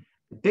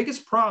 The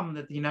biggest problem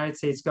that the United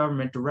States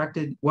government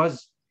directed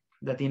was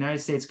that the United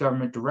States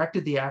government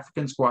directed the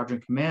African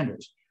Squadron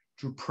commanders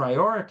to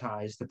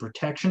prioritize the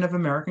protection of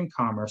American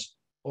commerce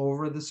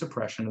over the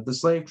suppression of the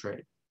slave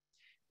trade.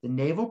 The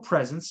naval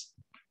presence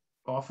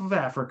off of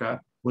Africa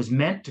was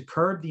meant to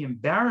curb the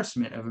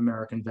embarrassment of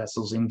American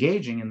vessels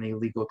engaging in the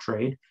illegal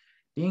trade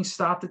being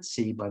stopped at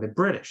sea by the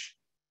British.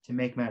 To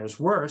make matters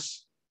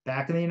worse,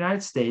 back in the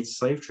United States,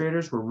 slave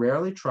traders were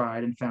rarely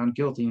tried and found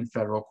guilty in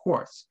federal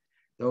courts.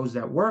 Those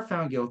that were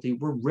found guilty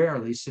were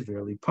rarely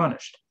severely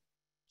punished.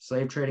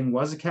 Slave trading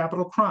was a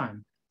capital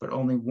crime, but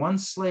only one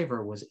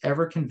slaver was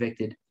ever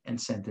convicted and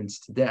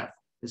sentenced to death.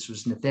 This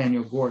was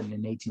Nathaniel Gordon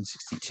in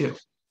 1862.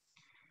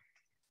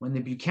 When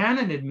the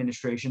Buchanan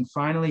administration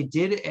finally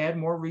did add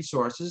more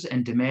resources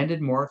and demanded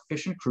more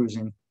efficient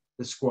cruising,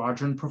 the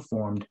squadron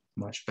performed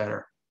much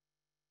better.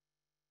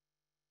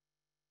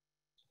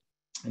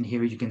 And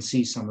here you can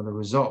see some of the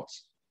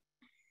results.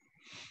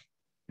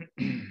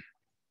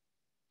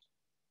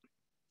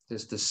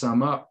 Just to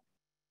sum up,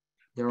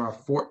 there are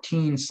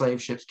 14 slave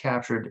ships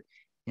captured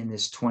in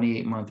this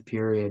 28-month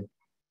period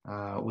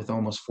with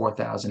almost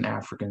 4,000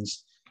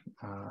 Africans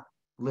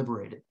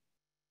liberated.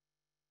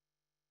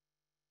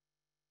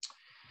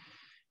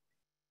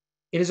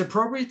 It is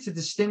appropriate to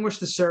distinguish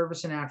the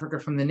service in Africa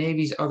from the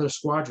Navy's other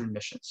squadron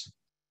missions.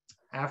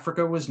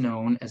 Africa was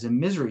known as a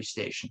misery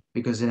station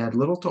because it had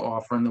little to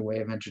offer in the way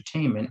of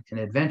entertainment and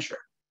adventure,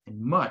 and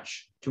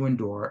much to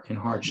endure in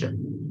hardship.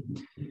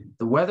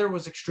 The weather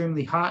was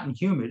extremely hot and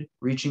humid,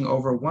 reaching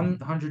over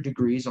 100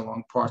 degrees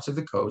along parts of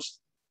the coast,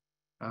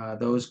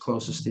 those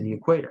closest to the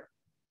equator.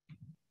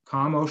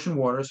 Calm ocean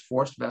waters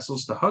forced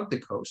vessels to hug the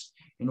coast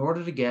in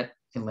order to get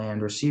a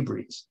land or sea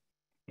breeze.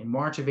 In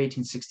March of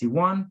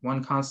 1861,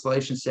 one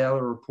Constellation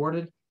sailor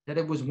reported that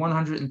it was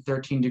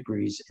 113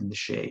 degrees in the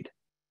shade.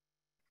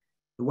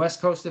 The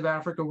west coast of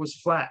Africa was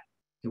flat.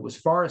 It was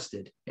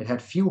forested. It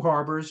had few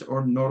harbors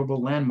or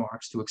notable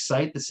landmarks to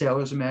excite the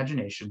sailor's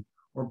imagination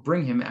or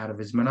bring him out of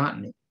his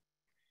monotony.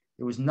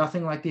 There was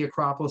nothing like the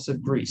Acropolis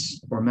of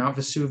Greece or Mount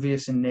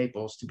Vesuvius in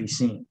Naples to be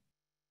seen.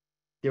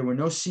 There were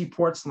no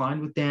seaports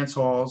lined with dance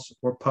halls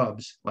or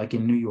pubs like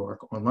in New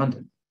York or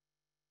London.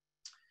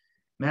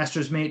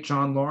 Master's mate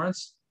John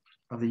Lawrence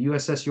of the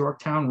USS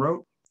Yorktown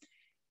wrote,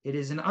 "It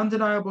is an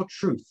undeniable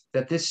truth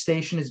that this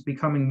station is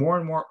becoming more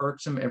and more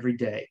irksome every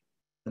day.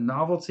 The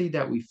novelty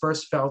that we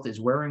first felt is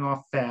wearing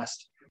off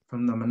fast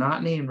from the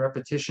monotony and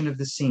repetition of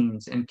the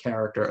scenes and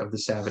character of the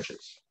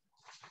savages."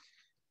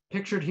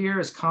 Pictured here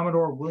is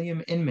Commodore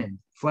William Inman,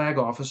 flag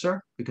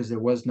officer, because there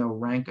was no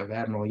rank of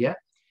admiral yet.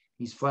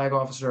 He's flag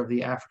officer of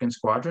the African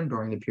Squadron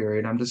during the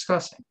period I'm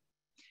discussing.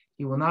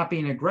 He will not be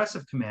an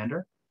aggressive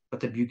commander, but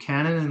the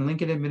Buchanan and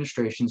Lincoln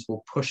administrations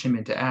will push him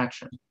into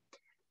action.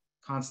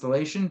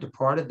 Constellation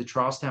departed the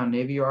Charlestown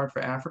Navy Yard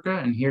for Africa,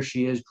 and here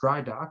she is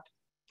dry docked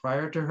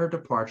prior to her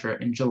departure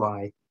in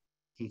July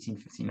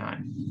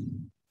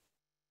 1859.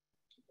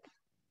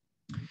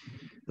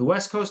 The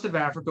west coast of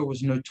Africa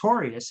was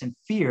notorious and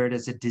feared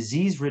as a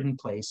disease-ridden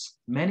place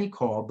many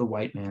called the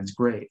white man's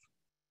grave.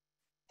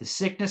 The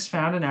sickness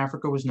found in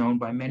Africa was known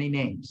by many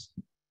names: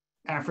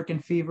 African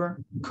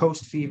fever,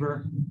 coast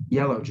fever,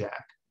 yellow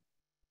jack.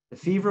 The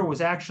fever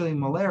was actually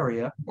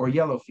malaria or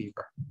yellow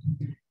fever.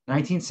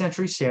 19th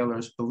century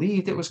sailors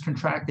believed it was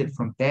contracted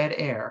from bad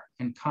air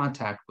and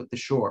contact with the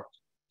shore.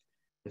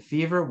 The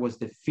fever was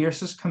the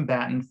fiercest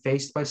combatant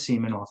faced by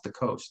seamen off the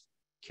coast,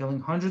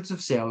 killing hundreds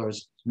of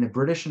sailors in the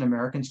British and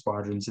American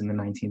squadrons in the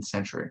 19th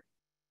century.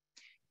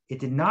 It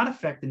did not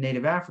affect the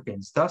native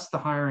Africans, thus the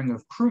hiring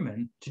of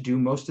crewmen to do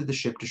most of the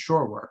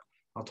ship-to-shore work.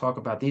 I'll talk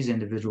about these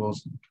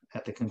individuals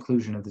at the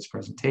conclusion of this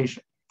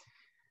presentation.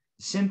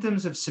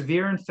 Symptoms of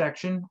severe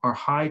infection are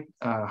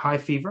high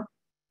fever,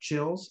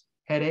 chills,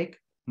 headache,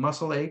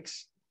 muscle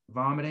aches,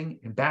 vomiting,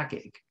 and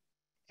backache.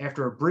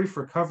 After a brief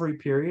recovery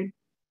period,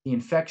 the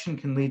infection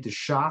can lead to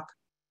shock,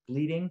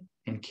 bleeding,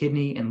 and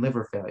kidney and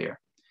liver failure.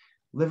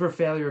 Liver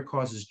failure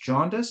causes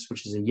jaundice,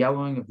 which is a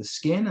yellowing of the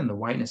skin and the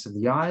whiteness of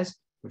the eyes,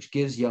 which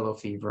gives yellow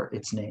fever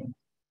its name.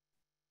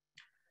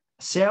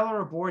 A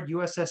sailor aboard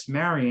USS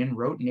Marion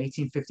wrote in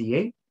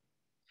 1858,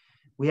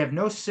 "We have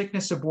no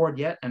sickness aboard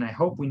yet, and I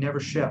hope we never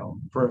shall,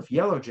 for if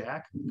Yellow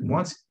Jack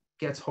once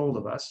gets hold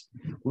of us,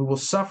 we will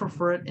suffer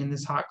for it in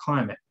this hot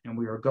climate, and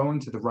we are going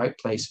to the right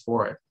place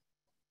for it.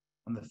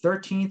 On the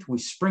 13th, we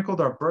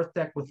sprinkled our berth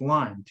deck with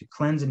lime to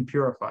cleanse and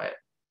purify it.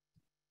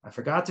 I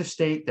forgot to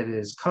state that it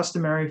is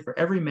customary for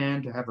every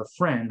man to have a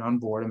friend on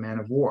board a man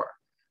of war.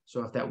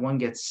 So if that one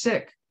gets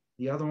sick,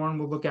 the other one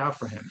will look out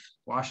for him,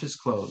 wash his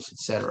clothes,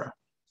 etc.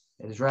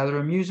 It is rather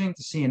amusing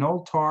to see an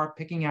old tar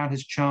picking out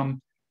his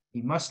chum.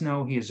 He must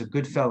know he is a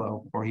good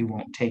fellow, or he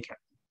won't take him."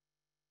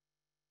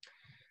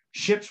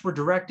 Ships were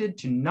directed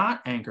to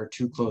not anchor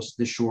too close to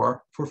the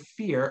shore for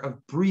fear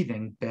of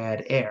breathing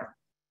bad air.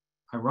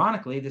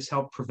 Ironically, this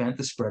helped prevent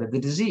the spread of the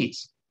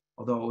disease.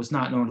 Although it was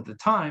not known at the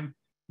time,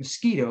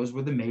 mosquitoes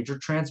were the major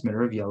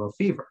transmitter of yellow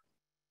fever,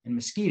 and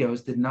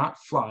mosquitoes did not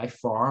fly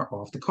far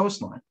off the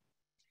coastline.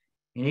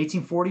 In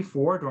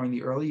 1844, during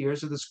the early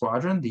years of the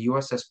squadron, the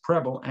USS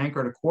Preble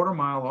anchored a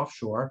quarter-mile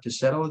offshore to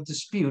settle a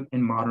dispute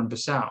in modern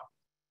Bissau.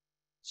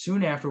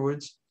 Soon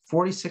afterwards,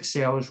 46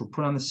 sailors were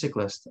put on the sick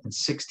list, and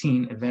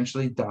 16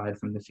 eventually died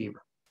from the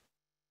fever.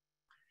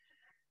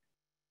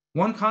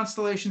 One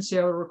Constellation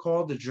sailor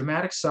recalled the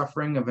dramatic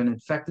suffering of an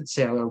infected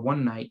sailor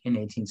one night in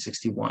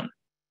 1861.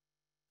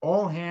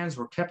 "All hands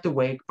were kept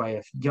awake by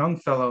a young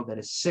fellow that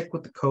is sick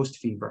with the coast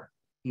fever.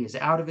 He is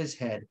out of his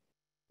head.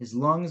 His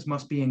lungs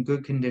must be in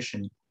good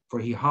condition, for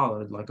he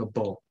hollered like a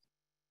bull."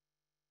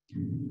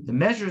 The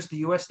measures the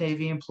U.S.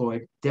 Navy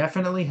employed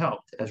definitely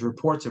helped, as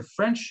reports of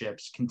French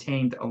ships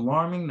contained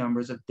alarming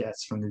numbers of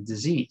deaths from the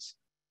disease.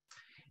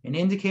 An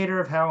indicator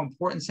of how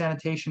important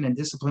sanitation and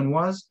discipline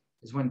was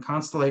is when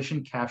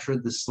Constellation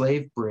captured the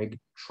slave brig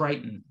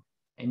Triton.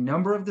 A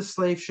number of the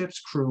slave ship's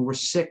crew were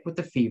sick with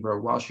the fever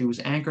while she was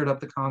anchored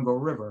up the Congo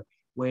River,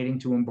 waiting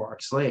to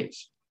embark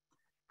slaves.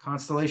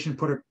 Constellation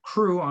put a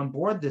crew on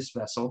board this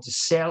vessel to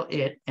sail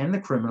it and the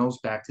criminals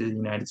back to the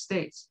United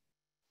States.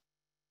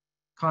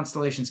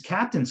 Constellation's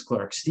captain's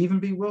clerk, Stephen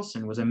B.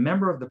 Wilson, was a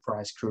member of the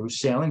prize crew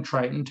sailing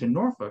Triton to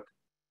Norfolk.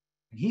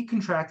 He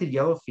contracted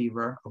yellow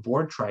fever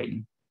aboard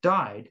Triton,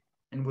 died,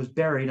 and was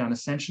buried on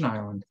Ascension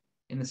Island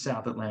in the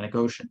South Atlantic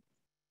Ocean.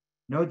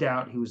 No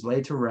doubt he was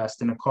laid to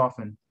rest in a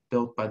coffin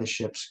built by the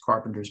ship's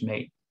carpenter's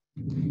mate.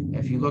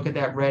 If you look at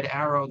that red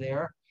arrow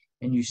there,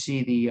 and you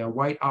see the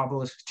white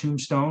obelisk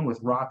tombstone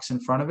with rocks in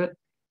front of it,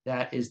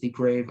 that is the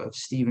grave of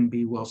Stephen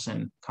B.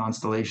 Wilson,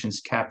 Constellation's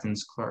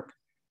captain's clerk,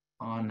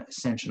 on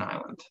Ascension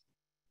Island,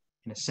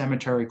 in a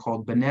cemetery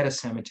called Bonetta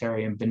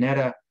Cemetery. And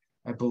Bonetta,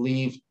 I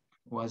believe,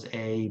 was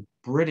a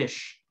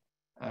British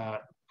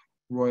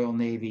Royal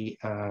Navy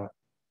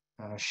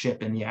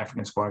ship in the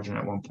African Squadron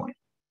at one point.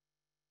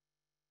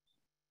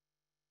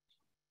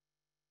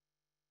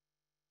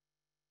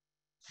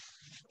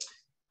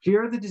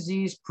 Fear of the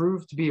disease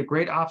proved to be a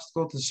great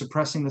obstacle to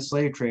suppressing the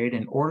slave trade,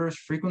 and orders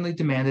frequently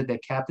demanded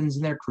that captains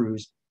and their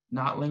crews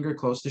not linger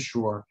close to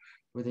shore,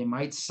 where they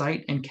might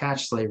sight and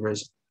catch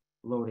slavers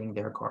loading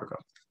their cargo.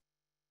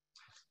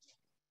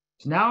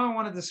 So now I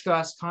want to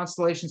discuss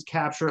Constellation's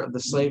capture of the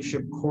slave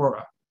ship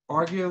Cora,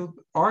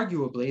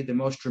 arguably the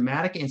most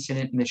dramatic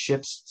incident in the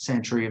ship's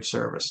century of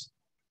service.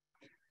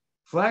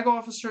 Flag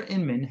Officer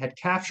Inman had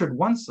captured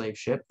one slave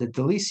ship, the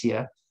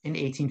Delicia, in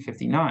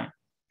 1859.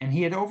 And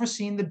he had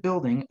overseen the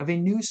building of a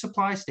new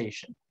supply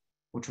station,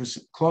 which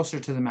was closer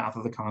to the mouth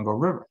of the Congo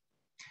River.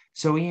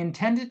 So he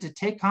intended to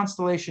take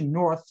Constellation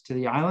north to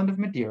the island of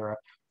Madeira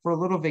for a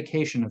little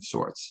vacation of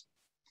sorts.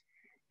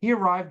 He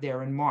arrived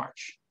there in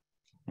March,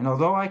 and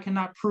although I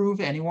cannot prove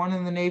anyone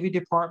in the Navy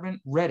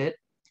Department read it,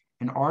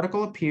 an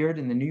article appeared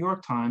in the New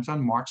York Times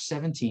on March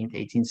 17,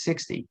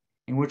 1860,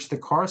 in which the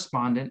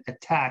correspondent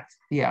attacked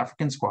the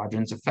African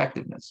Squadron's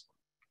effectiveness.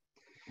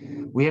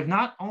 "We have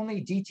not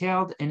only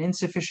detailed an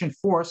insufficient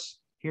force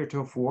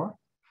heretofore,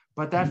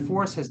 but that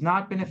force has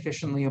not been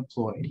efficiently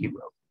employed," he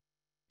wrote.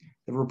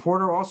 The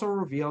reporter also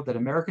revealed that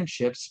American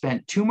ships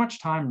spent too much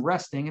time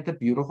resting at the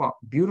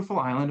beautiful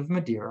island of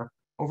Madeira,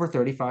 over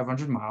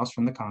 3,500 miles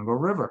from the Congo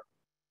River.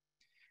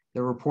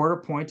 The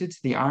reporter pointed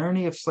to the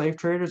irony of slave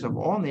traders of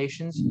all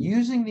nations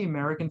using the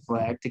American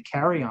flag to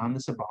carry on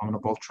this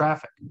abominable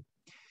traffic.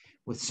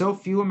 With so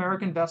few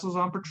American vessels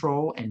on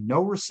patrol and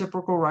no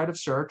reciprocal right of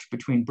search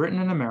between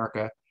Britain and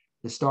America,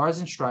 the Stars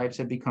and Stripes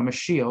had become a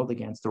shield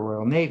against the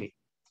Royal Navy.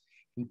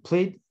 He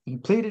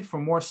pleaded for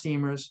more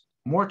steamers,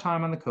 more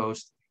time on the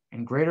coast,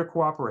 and greater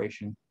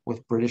cooperation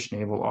with British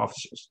naval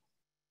officers.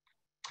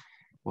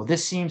 Well,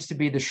 this seems to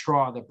be the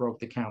straw that broke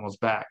the camel's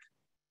back.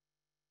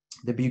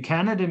 The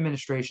Buchanan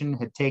administration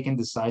had taken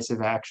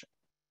decisive action.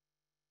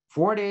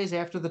 4 days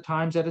after the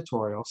Times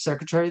editorial,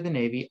 Secretary of the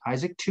Navy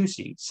Isaac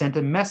Toucey sent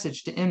a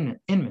message to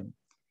Inman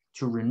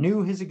to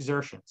renew his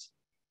exertions,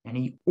 and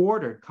he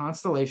ordered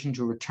Constellation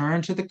to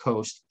return to the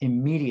coast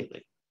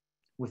immediately.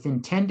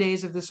 Within 10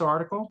 days of this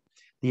article,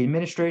 the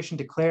administration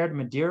declared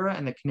Madeira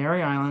and the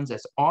Canary Islands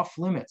as off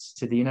limits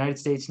to the United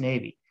States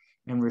Navy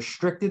and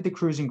restricted the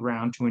cruising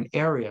ground to an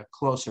area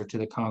closer to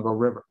the Congo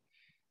River.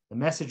 The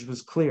message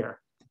was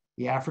clear.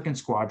 The African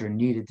Squadron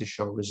needed to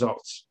show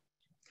results.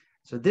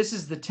 So this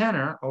is the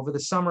tenor over the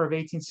summer of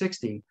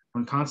 1860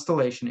 when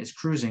Constellation is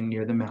cruising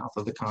near the mouth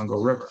of the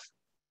Congo River.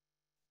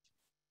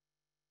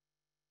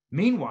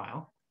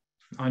 Meanwhile,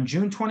 on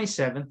June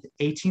 27th,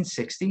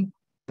 1860,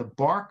 the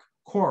bark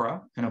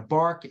Cora, and a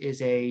bark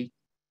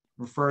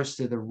refers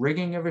to the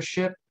rigging of a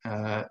ship.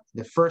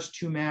 The first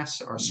two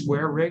masts are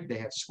square rigged, they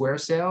have square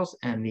sails,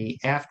 and the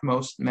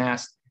aftmost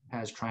mast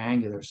has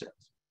triangular sails.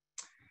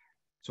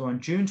 So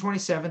on June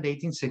 27,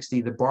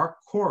 1860, the bark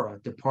Cora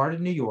departed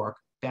New York,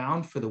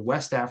 bound for the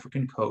West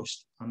African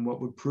coast on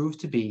what would prove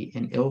to be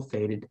an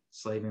ill-fated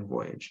slaving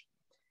voyage.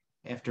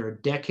 After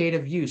a decade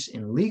of use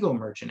in legal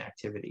merchant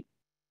activity,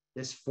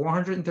 this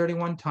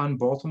 431-ton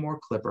Baltimore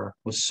clipper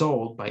was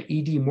sold by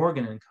E.D.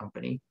 Morgan and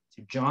Company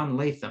to John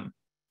Latham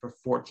for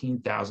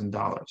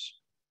 $14,000.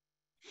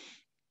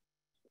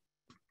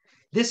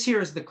 This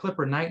here is the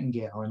clipper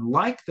Nightingale, and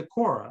like the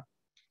Cora,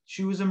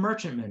 she was a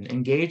merchantman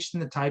engaged in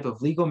the type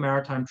of legal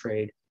maritime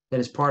trade that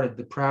is part of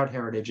the proud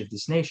heritage of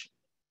this nation.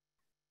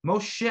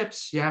 Most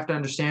ships, you have to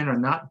understand, are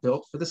not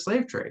built for the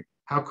slave trade.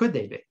 How could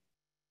they be?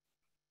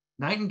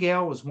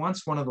 Nightingale was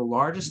once one of the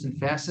largest and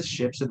fastest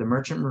ships of the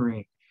merchant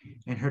marine,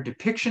 and her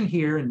depiction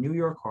here in New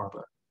York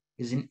Harbor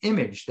is an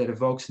image that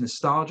evokes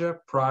nostalgia,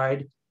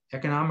 pride,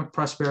 economic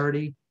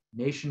prosperity,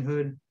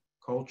 nationhood,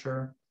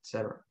 culture,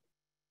 etc.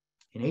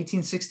 In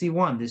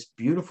 1861, this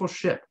beautiful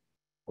ship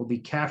will be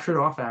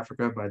captured off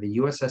Africa by the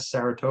USS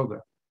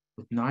Saratoga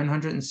with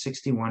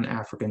 961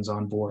 Africans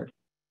on board.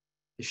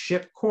 The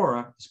ship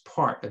Cora is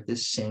part of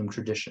this same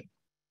tradition.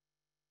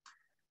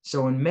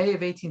 So in May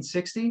of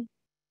 1860,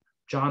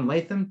 John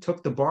Latham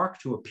took the bark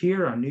to a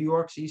pier on New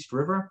York's East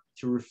River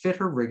to refit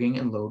her rigging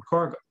and load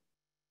cargo.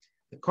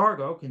 The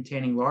cargo,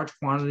 containing large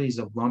quantities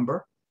of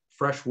lumber,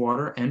 fresh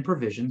water, and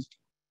provisions,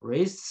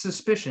 raised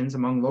suspicions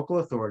among local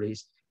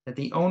authorities that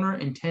the owner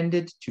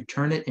intended to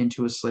turn it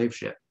into a slave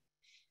ship.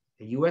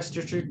 The U.S.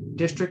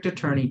 District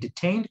Attorney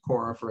detained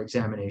Cora for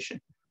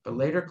examination, but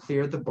later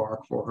cleared the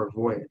bark for her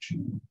voyage.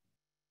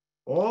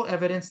 All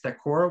evidence that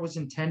Cora was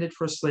intended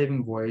for a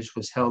slaving voyage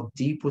was held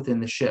deep within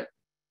the ship.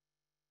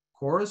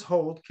 Cora's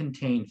hold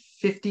contained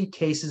 50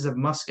 cases of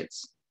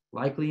muskets,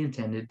 likely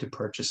intended to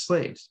purchase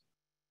slaves,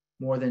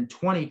 more than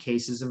 20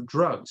 cases of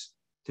drugs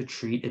to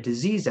treat a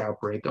disease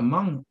outbreak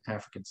among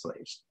African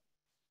slaves,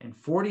 and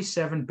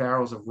 47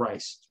 barrels of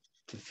rice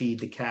to feed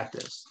the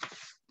captives.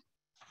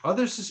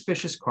 Other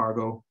suspicious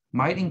cargo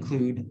might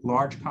include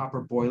large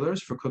copper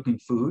boilers for cooking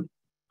food,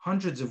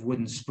 hundreds of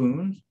wooden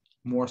spoons,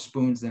 more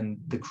spoons than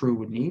the crew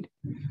would need,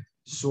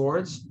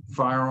 swords,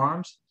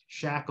 firearms,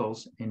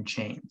 shackles, and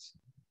chains.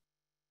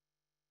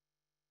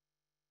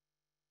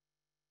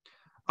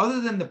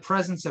 Other than the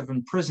presence of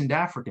imprisoned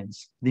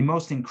Africans, the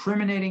most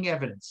incriminating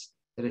evidence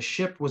that a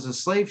ship was a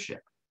slave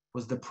ship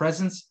was the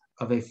presence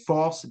of a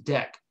false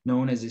deck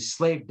known as a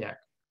slave deck,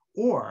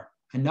 or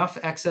enough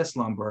excess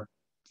lumber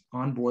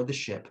on board the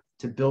ship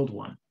to build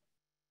one.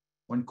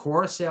 When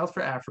Cora sailed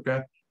for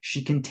Africa,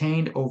 she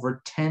contained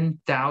over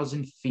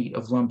 10,000 feet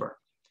of lumber.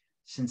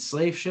 Since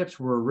slave ships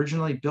were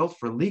originally built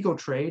for legal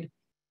trade,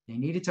 they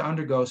needed to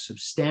undergo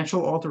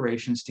substantial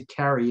alterations to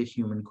carry a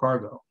human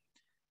cargo.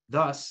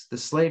 Thus, the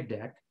slave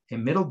deck, a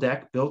middle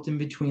deck built in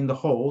between the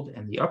hold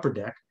and the upper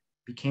deck,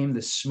 became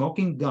the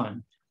smoking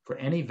gun for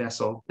any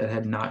vessel that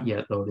had not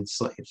yet loaded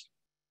slaves.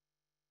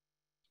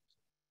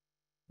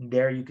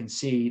 There you can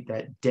see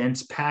that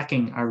dense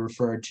packing I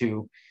referred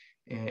to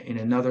in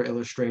another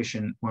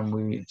illustration when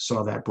we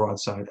saw that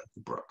broadside of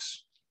the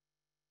Brooks.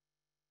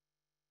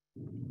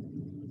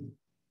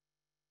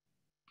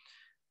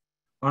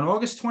 On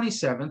August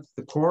 27th,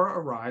 the Cora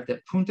arrived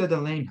at Punta de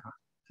Lenha,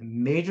 a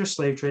major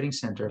slave trading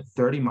center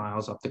 30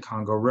 miles up the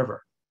Congo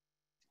River.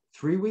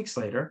 3 weeks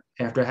later,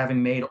 after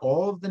having made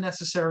all of the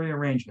necessary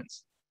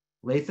arrangements,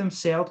 Latham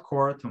sailed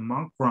Cora to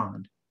Mont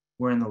Grand,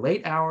 where in the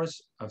late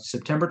hours of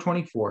September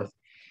 24th,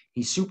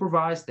 he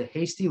supervised the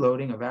hasty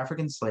loading of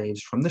African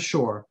slaves from the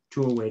shore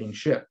to a waiting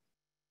ship.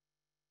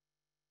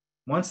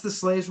 Once the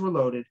slaves were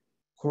loaded,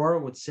 Cora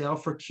would sail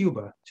for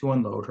Cuba to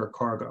unload her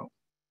cargo.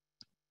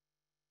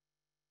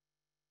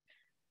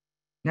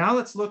 Now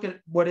let's look at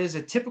what is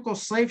a typical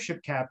slave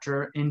ship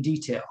capture in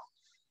detail.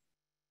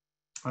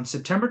 On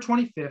September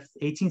 25th,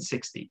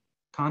 1860,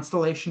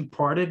 Constellation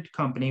parted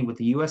company with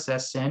the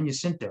USS San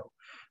Jacinto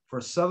for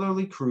a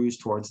southerly cruise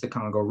towards the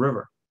Congo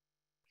River.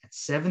 At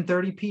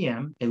 7:30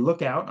 p.m., a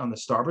lookout on the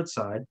starboard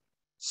side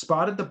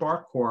spotted the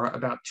bark Cora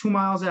about 2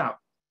 miles out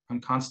on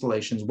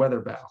Constellation's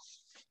weather bow.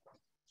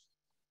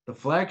 The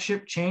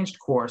flagship changed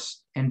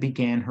course and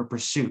began her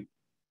pursuit.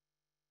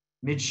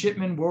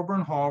 Midshipman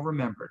Wilburn Hall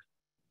remembered,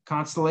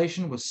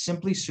 Constellation was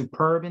simply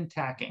superb in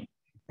tacking,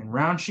 and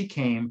round she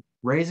came,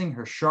 raising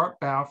her sharp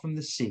bow from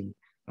the sea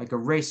like a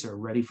racer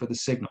ready for the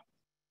signal.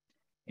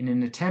 In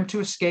an attempt to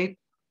escape,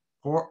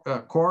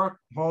 Cora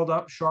hauled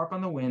up sharp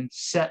on the wind,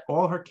 set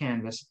all her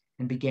canvas,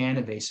 and began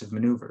evasive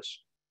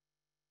maneuvers.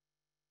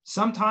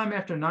 Sometime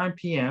after 9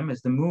 p.m.,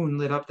 as the moon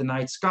lit up the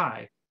night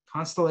sky,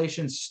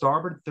 Constellation's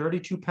starboard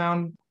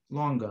 32-pound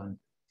long gun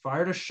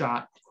fired a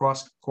shot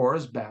across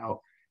Cora's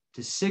bow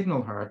to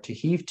signal her to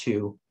heave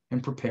to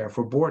and prepare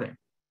for boarding.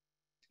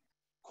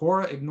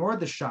 Cora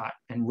ignored the shot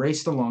and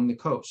raced along the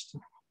coast.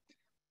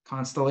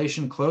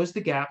 Constellation closed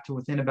the gap to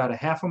within about a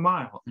half a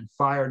mile and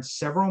fired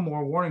several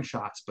more warning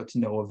shots, but to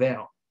no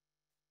avail.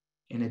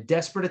 In a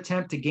desperate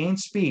attempt to gain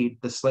speed,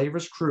 the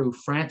slaver's crew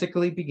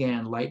frantically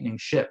began lightening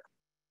ship.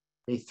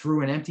 They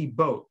threw an empty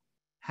boat,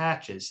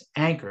 hatches,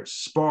 anchors,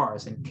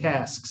 spars, and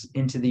casks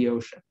into the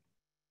ocean.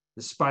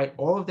 Despite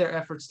all of their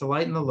efforts to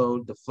lighten the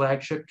load, the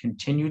flagship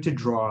continued to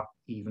draw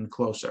even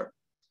closer.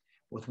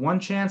 With one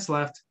chance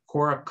left,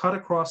 Cora cut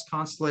across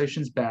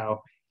Constellation's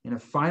bow in a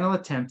final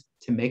attempt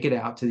to make it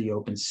out to the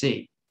open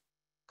sea.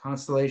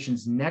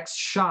 Constellation's next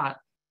shot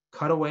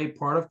cut away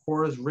part of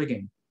Cora's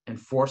rigging and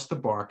forced the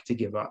bark to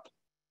give up.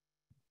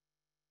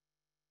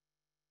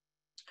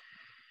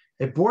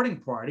 A boarding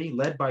party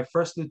led by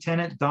First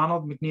Lieutenant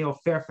Donald McNeil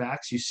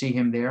Fairfax, you see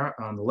him there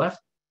on the left,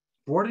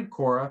 boarded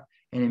Cora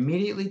and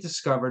immediately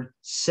discovered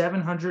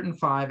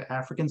 705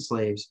 African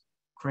slaves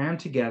crammed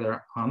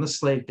together on the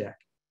slave deck.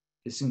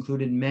 This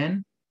included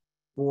men,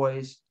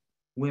 boys,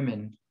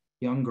 women,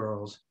 young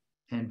girls,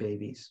 and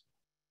babies.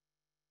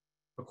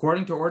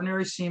 According to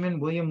Ordinary Seaman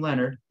William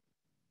Leonard,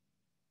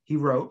 he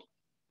wrote,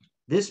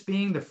 "This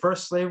being the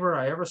first slaver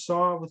I ever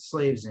saw with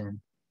slaves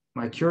in,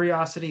 my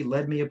curiosity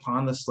led me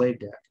upon the slave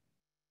deck.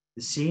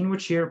 The scene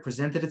which here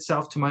presented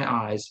itself to my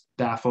eyes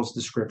baffles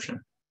description.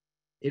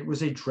 It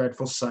was a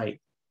dreadful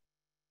sight.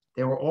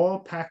 They were all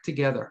packed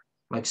together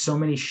like so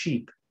many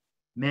sheep,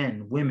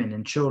 men, women,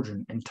 and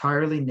children,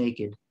 entirely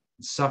naked,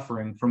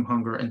 suffering from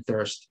hunger and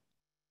thirst.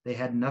 They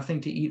had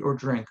nothing to eat or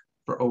drink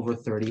for over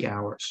 30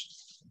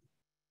 hours.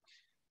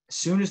 As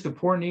soon as the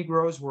poor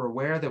Negroes were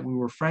aware that we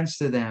were friends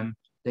to them,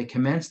 they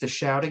commenced a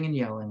shouting and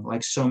yelling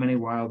like so many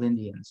wild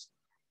Indians.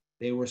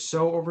 They were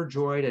so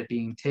overjoyed at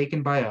being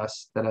taken by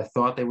us that I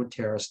thought they would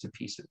tear us to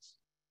pieces."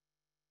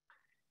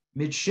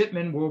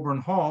 Midshipman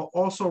Wilburn Hall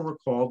also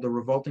recalled the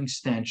revolting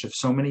stench of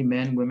so many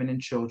men, women, and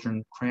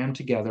children crammed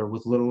together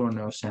with little or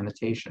no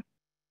sanitation.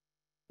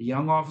 The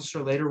young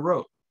officer later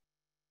wrote,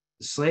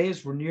 "The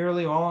slaves were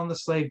nearly all on the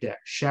slave deck,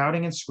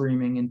 shouting and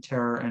screaming in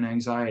terror and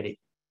anxiety.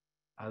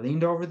 I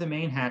leaned over the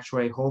main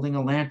hatchway holding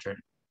a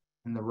lantern,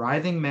 and the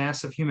writhing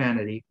mass of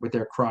humanity, with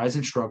their cries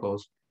and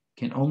struggles,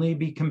 can only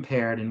be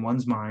compared in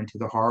one's mind to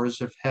the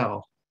horrors of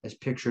hell as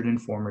pictured in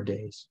former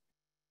days.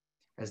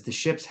 As the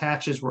ship's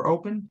hatches were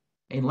opened,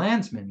 a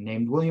landsman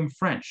named William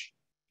French,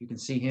 you can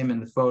see him in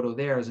the photo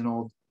there as an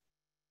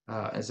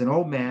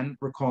old man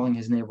recalling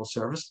his naval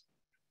service.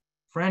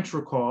 French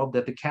recalled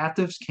that the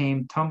captives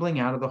came tumbling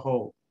out of the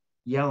hold,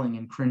 yelling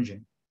and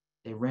cringing.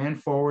 They ran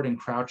forward and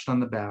crouched on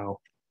the bow.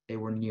 They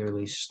were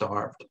nearly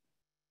starved."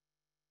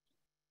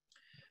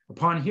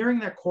 Upon hearing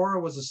that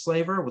Cora was a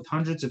slaver with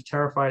hundreds of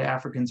terrified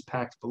Africans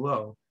packed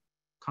below,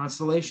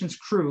 Constellation's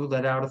crew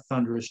let out a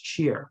thunderous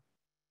cheer.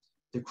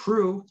 The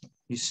crew,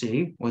 you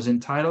see, was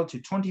entitled to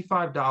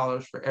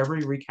 $25 for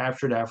every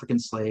recaptured African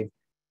slave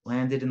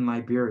landed in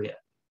Liberia,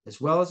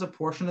 as well as a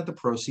portion of the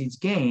proceeds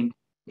gained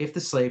if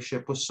the slave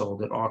ship was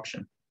sold at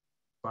auction.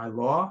 By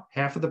law,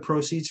 half of the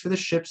proceeds for the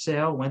ship's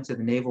sale went to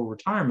the Naval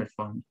Retirement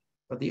Fund,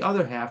 but the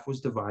other half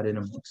was divided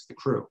amongst the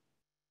crew.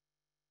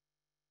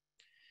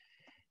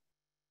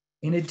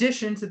 In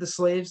addition to the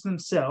slaves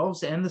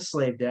themselves and the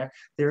slave deck,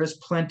 there is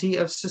plenty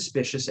of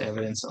suspicious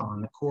evidence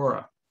on the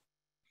Cora.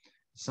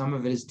 Some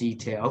of it is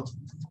detailed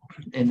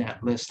in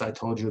that list I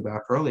told you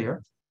about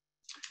earlier.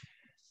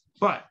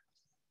 But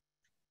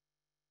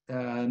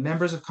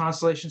members of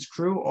Constellation's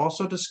crew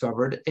also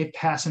discovered a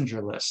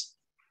passenger list.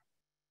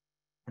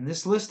 And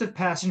this list of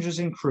passengers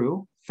and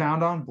crew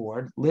found on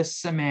board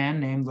lists a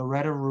man named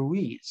Loretta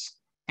Ruiz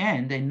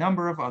and a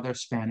number of other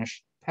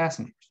Spanish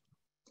passengers.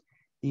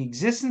 The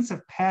existence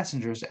of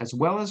passengers as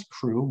well as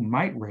crew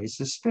might raise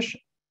suspicion.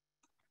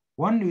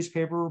 One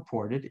newspaper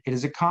reported it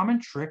is a common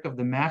trick of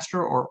the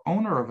master or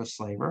owner of a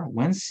slaver,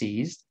 when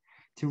seized,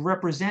 to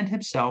represent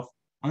himself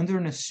under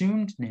an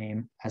assumed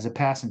name as a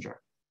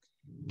passenger.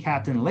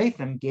 Captain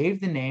Latham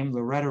gave the name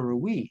Loretta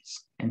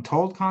Ruiz and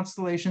told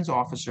Constellation's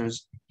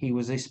officers he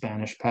was a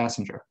Spanish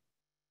passenger.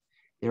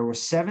 There were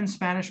 7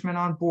 Spanish men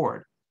on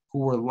board who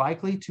were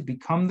likely to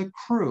become the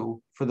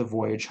crew for the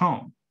voyage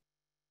home.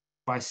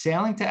 By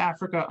sailing to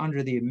Africa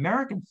under the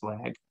American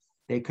flag,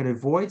 they could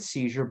avoid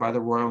seizure by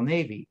the Royal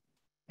Navy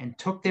and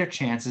took their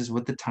chances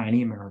with the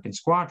tiny American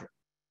squadron.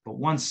 But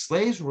once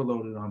slaves were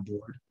loaded on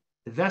board,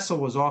 the vessel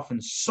was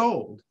often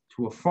sold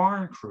to a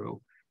foreign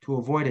crew to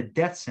avoid a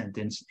death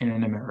sentence in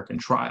an American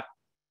trial.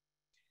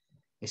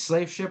 A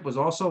slave ship was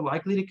also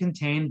likely to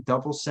contain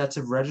double sets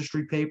of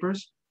registry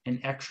papers, an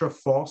extra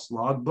false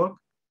logbook,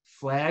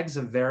 flags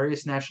of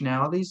various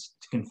nationalities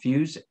to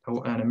confuse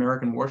an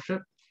American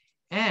warship,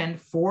 and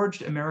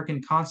forged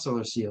American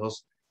consular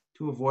seals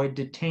to avoid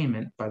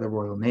detainment by the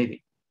Royal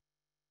Navy.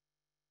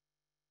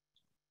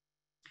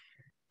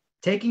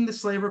 Taking the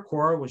slave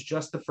Cora was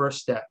just the first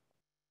step,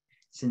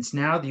 since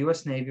now the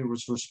U.S. Navy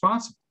was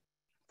responsible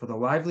for the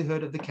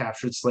livelihood of the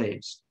captured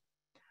slaves.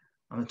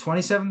 On the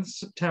 27th of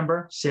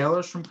September,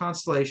 sailors from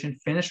Constellation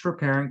finished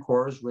repairing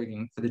Cora's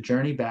rigging for the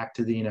journey back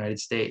to the United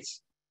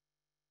States.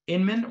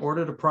 Inman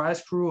ordered a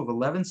prize crew of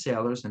 11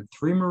 sailors and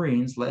 3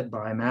 Marines led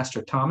by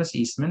Master Thomas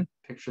Eastman,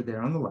 pictured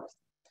there on the left,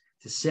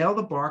 to sail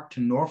the bark to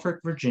Norfolk,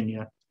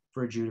 Virginia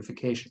for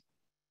adjudication.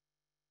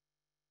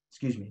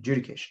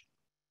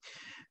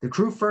 The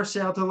crew first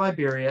sailed to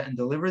Liberia and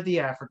delivered the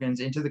Africans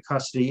into the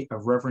custody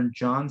of Reverend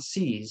John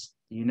Seas,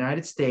 the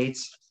United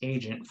States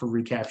agent for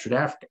recaptured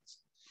Africans.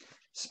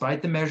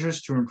 Despite the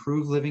measures to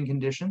improve living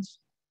conditions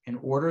and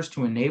orders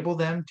to enable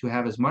them to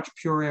have as much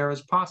pure air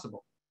as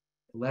possible,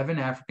 11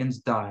 Africans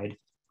died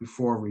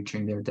before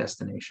reaching their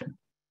destination.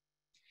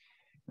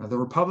 Now, the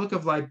Republic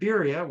of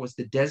Liberia was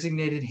the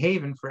designated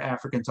haven for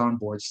Africans on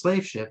board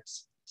slave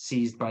ships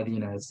seized by the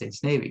United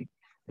States Navy.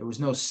 There was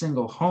no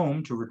single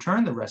home to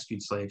return the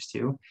rescued slaves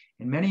to,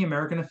 and many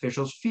American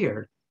officials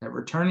feared that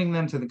returning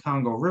them to the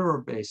Congo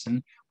River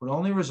Basin would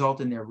only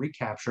result in their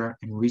recapture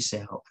and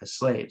resale as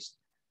slaves.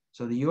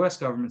 So the U.S.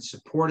 government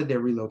supported their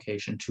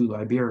relocation to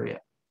Liberia.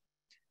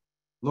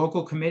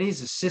 Local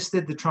committees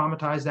assisted the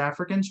traumatized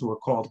Africans who were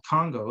called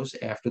Congos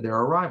after their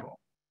arrival.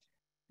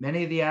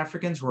 Many of the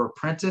Africans were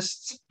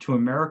apprenticed to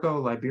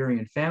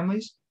Americo-Liberian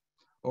families.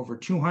 Over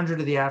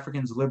 200 of the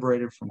Africans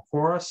liberated from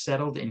Cora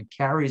settled in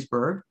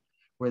Carriesburg,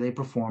 where they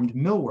performed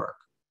mill work.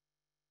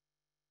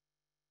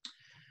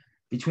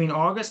 Between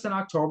August and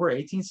October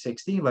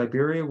 1860,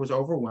 Liberia was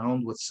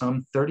overwhelmed with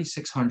some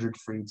 3,600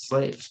 freed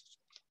slaves.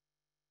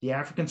 The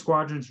African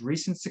Squadron's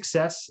recent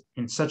success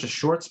in such a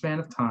short span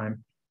of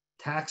time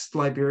taxed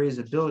Liberia's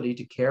ability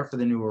to care for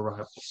the new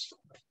arrivals.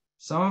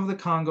 Some of the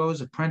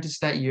Congos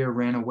apprenticed that year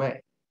ran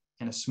away,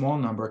 and a small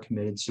number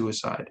committed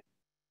suicide.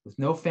 With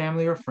no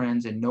family or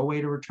friends and no way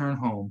to return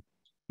home,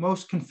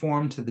 most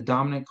conformed to the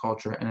dominant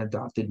culture and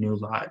adopted new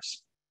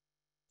lives.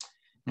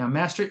 Now,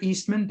 Master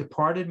Eastman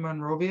departed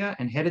Monrovia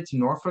and headed to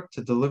Norfolk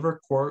to deliver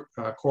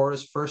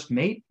Cora's first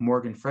mate,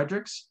 Morgan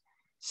Fredericks,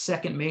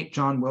 second mate,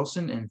 John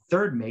Wilson, and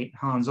third mate,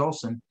 Hans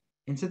Olsen,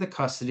 into the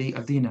custody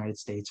of the United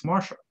States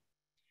Marshal.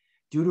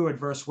 Due to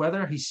adverse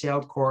weather, he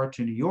sailed Cora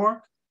to New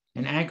York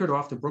and anchored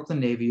off the Brooklyn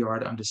Navy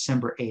Yard on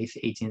December 8,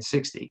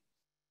 1860.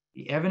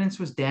 The evidence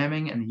was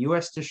damning, and the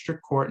U.S.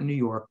 District Court in New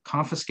York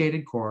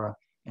confiscated Cora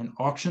and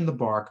auctioned the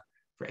bark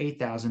for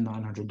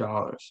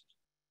 $8,900.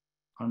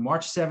 On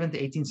March 7,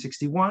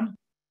 1861,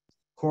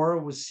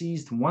 Cora was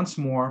seized once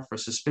more for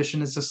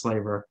suspicion as a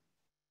slaver,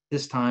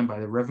 this time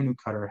by the revenue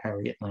cutter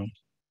Harriet Lane.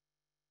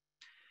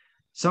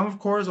 Some of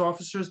Cora's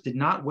officers did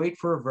not wait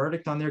for a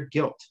verdict on their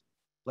guilt.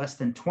 Less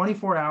than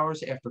 24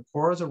 hours after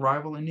Cora's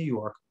arrival in New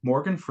York,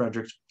 Morgan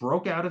Fredericks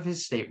broke out of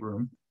his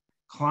stateroom,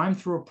 climbed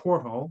through a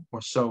porthole,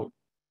 or so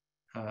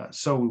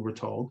we were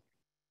told,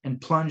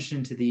 and plunged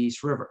into the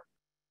East River.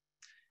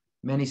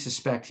 Many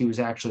suspect he was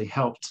actually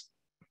helped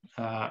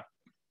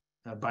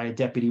by a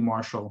deputy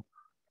marshal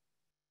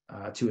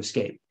to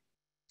escape.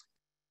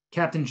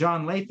 Captain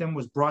John Latham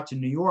was brought to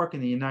New York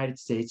in the United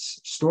States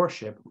store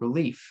ship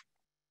Relief.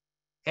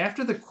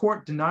 After the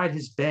court denied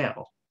his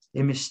bail,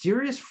 a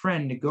mysterious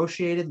friend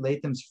negotiated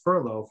Latham's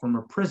furlough from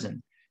a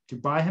prison to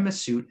buy him a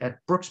suit at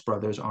Brooks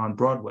Brothers on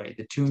Broadway.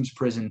 The Tombs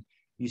prison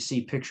you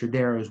see pictured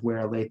there is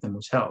where Latham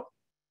was held.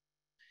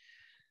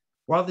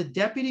 While the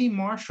deputy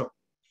marshal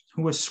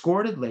who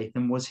escorted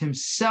Latham was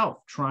himself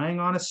trying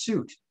on a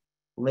suit,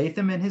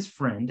 Latham and his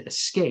friend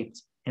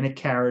escaped in a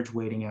carriage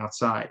waiting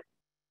outside.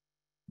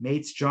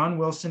 Mates John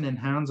Wilson and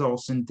Hans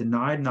Olsen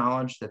denied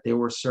knowledge that they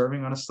were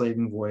serving on a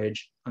slaving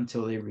voyage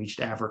until they reached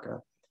Africa.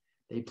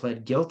 They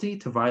pled guilty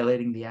to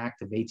violating the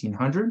Act of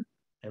 1800,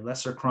 a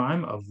lesser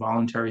crime of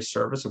voluntary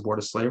service aboard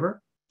a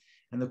slaver,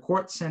 and the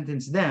court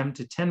sentenced them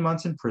to 10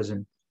 months in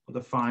prison with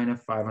a fine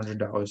of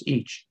 $500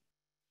 each.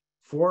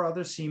 4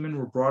 other seamen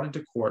were brought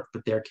into court,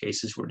 but their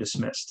cases were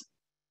dismissed.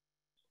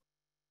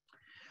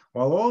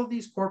 While all of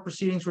these court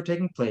proceedings were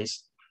taking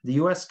place, the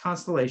U.S.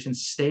 Constellation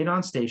stayed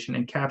on station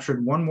and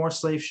captured one more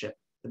slave ship,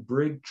 the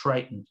brig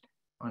Triton,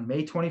 on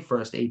May 21,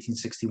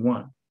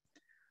 1861.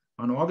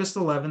 On August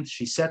 11th,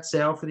 she set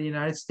sail for the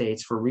United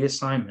States for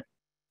reassignment.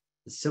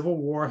 The Civil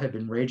War had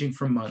been raging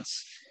for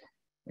months,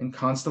 and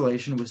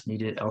Constellation was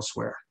needed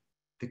elsewhere.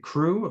 The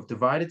crew of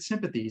divided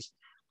sympathies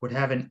would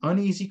have an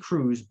uneasy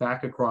cruise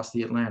back across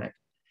the Atlantic.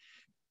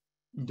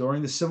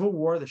 During the Civil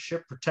War, the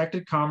ship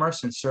protected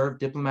commerce and served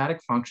diplomatic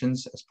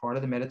functions as part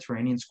of the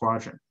Mediterranean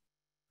Squadron.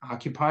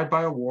 Occupied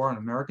by a war on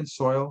American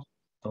soil,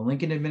 the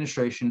Lincoln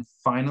administration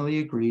finally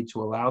agreed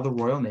to allow the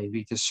Royal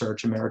Navy to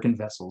search American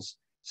vessels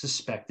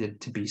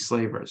suspected to be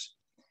slavers.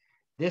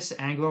 This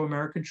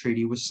Anglo-American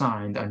treaty was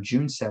signed on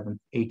June 7,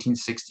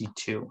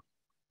 1862.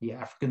 The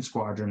African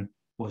Squadron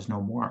was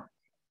no more.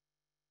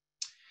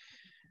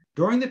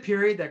 During the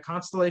period that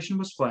Constellation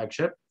was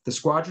flagship, the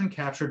squadron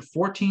captured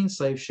 14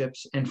 slave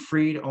ships and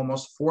freed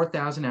almost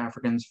 4,000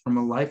 Africans from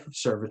a life of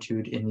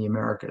servitude in the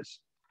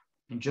Americas.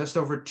 In just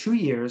over 2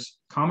 years,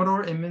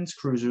 Commodore Inman's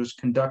cruisers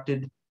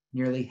conducted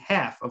nearly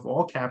half of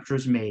all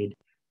captures made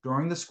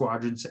during the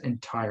squadron's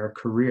entire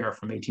career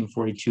from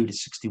 1842 to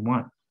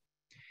 61.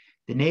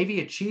 The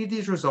Navy achieved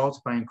these results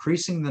by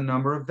increasing the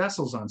number of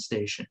vessels on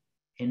station.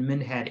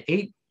 Inman had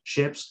 8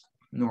 ships,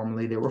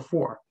 normally there were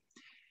 4.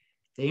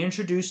 They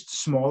introduced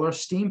smaller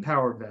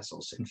steam-powered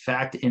vessels. In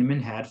fact, Inman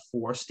had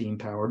 4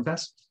 steam-powered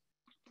vessels.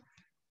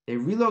 They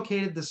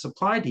relocated the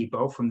supply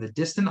depot from the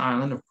distant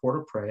island of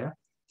Port-au-Prince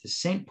to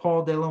St.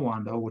 Paul de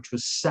Loando, which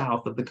was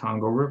south of the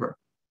Congo River.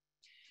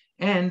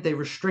 And they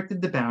restricted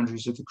the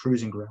boundaries of the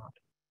cruising ground.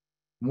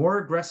 More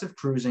aggressive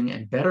cruising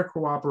and better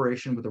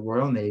cooperation with the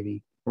Royal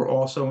Navy were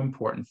also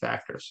important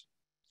factors.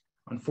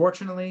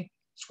 Unfortunately,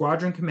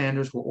 squadron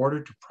commanders were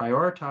ordered to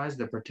prioritize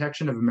the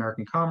protection of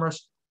American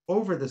commerce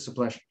over the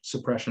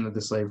suppression of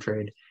the slave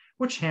trade,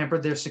 which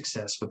hampered their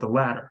success with the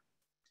latter.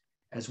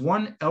 As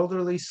one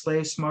elderly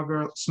slave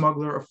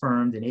smuggler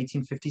affirmed in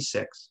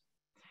 1856,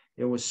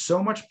 there was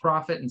so much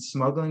profit in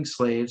smuggling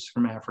slaves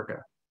from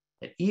Africa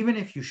that even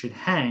if you should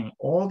hang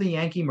all the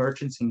Yankee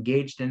merchants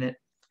engaged in it,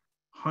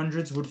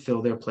 hundreds would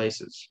fill their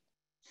places.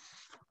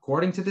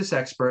 According to this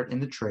expert in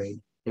the trade,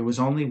 there was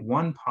only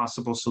one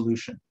possible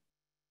solution.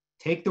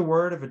 Take the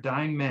word of a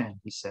dying man,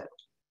 he said.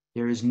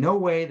 There is no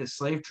way the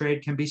slave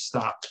trade can be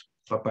stopped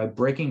but by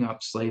breaking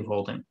up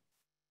slaveholding.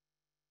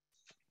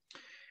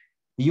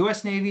 The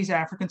U.S. Navy's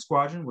African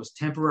Squadron was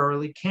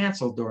temporarily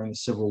canceled during the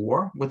Civil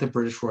War, with the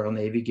British Royal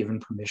Navy given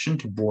permission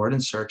to board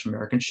and search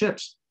American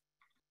ships.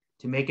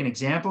 To make an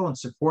example in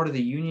support of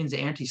the Union's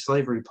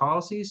anti-slavery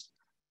policies,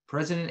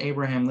 President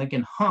Abraham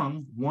Lincoln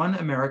hung one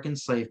American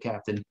slave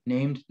captain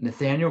named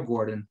Nathaniel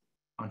Gordon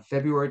on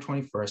February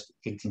 21,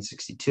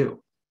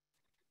 1862.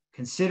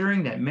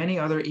 Considering that many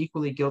other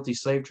equally guilty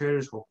slave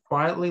traders were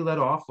quietly let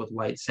off with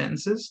light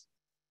sentences,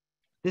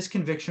 this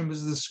conviction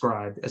was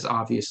described as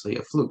obviously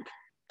a fluke.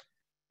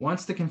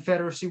 Once the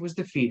Confederacy was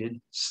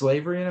defeated,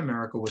 slavery in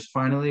America was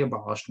finally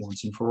abolished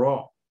once and for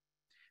all.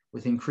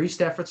 With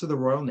increased efforts of the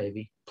Royal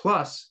Navy,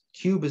 plus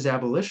Cuba's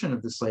abolition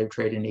of the slave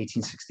trade in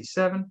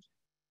 1867,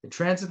 the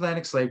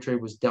transatlantic slave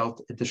trade was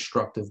dealt a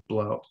destructive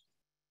blow.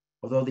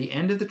 Although the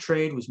end of the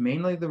trade was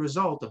mainly the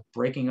result of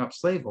breaking up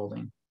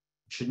slaveholding,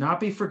 it should not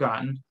be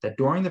forgotten that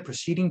during the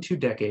preceding 2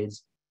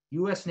 decades,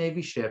 U.S.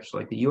 Navy ships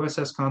like the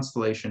USS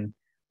Constellation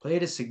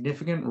played a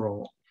significant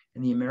role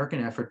in the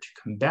American effort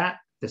to combat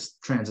this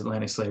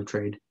transatlantic slave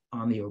trade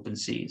on the open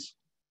seas.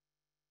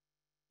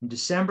 In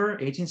December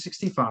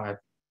 1865,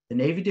 the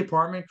Navy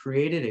Department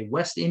created a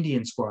West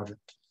Indian Squadron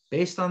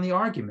based on the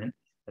argument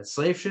that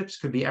slave ships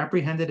could be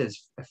apprehended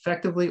as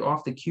effectively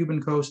off the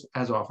Cuban coast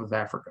as off of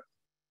Africa.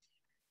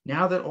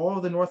 Now that all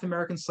of the North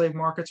American slave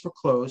markets were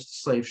closed to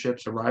slave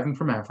ships arriving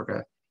from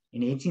Africa,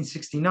 in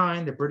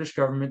 1869, the British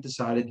government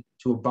decided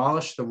to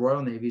abolish the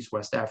Royal Navy's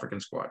West African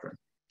Squadron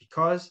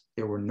because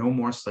there were no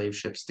more slave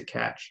ships to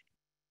catch.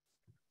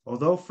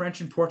 Although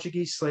French and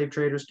Portuguese slave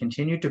traders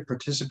continued to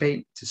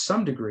participate to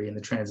some degree in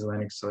the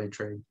transatlantic slave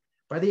trade,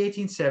 by the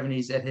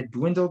 1870s, it had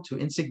dwindled to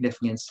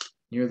insignificance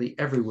nearly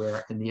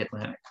everywhere in the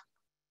Atlantic.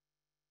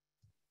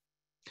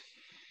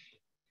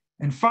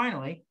 And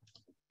finally,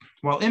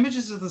 while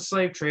images of the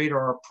slave trade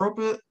are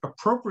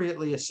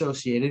appropriately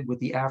associated with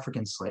the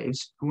African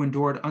slaves who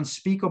endured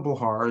unspeakable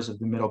horrors of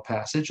the Middle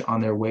Passage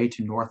on their way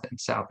to North and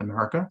South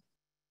America,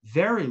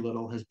 very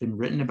little has been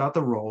written about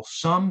the role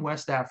some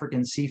West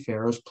African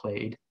seafarers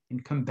played in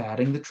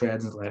combating the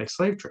transatlantic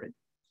slave trade.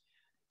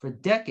 For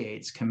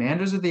decades,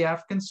 commanders of the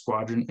African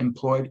Squadron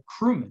employed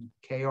crewmen,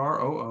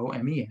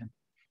 K-R-O-O-M-E-N,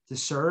 to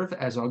serve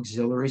as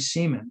auxiliary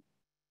seamen,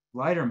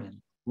 lightermen,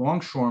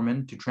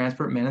 longshoremen to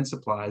transport men and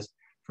supplies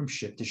from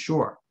ship to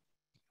shore.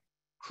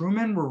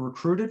 Crewmen were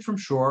recruited from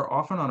shore,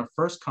 often on a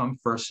first-come,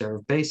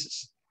 first-served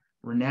basis.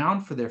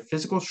 Renowned for their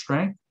physical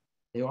strength,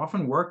 they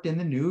often worked in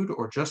the nude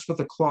or just with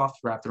a cloth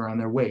wrapped around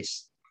their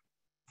waists.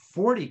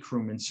 40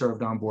 crewmen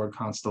served on board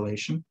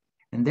Constellation,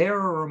 and they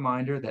are a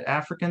reminder that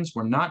Africans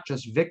were not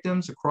just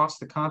victims across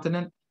the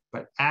continent,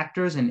 but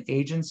actors and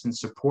agents in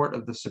support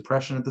of the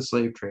suppression of the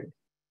slave trade.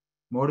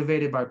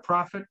 Motivated by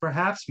profit,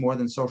 perhaps, more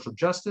than social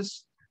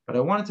justice, but I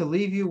wanted to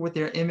leave you with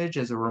their image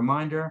as a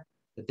reminder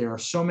that there are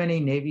so many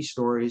Navy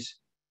stories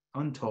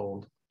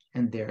untold,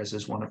 and theirs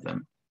is one of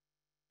them.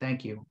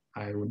 Thank you.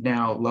 I would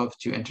now love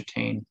to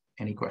entertain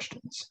any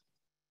questions.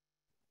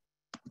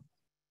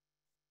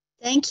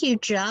 Thank you,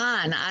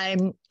 John.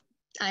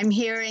 I'm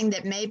hearing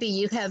that maybe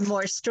you have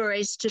more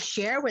stories to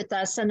share with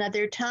us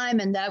another time,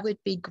 and that would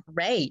be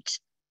great.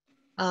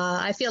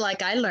 I feel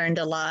like I learned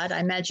a lot. I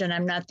imagine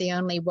I'm not the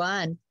only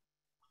one.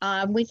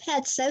 We've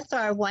had so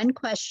far one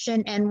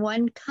question and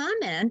one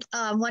comment.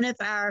 One of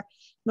our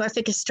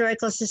Norfolk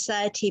Historical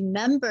Society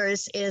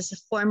members is a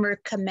former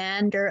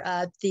commander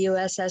of the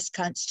USS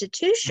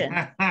Constitution.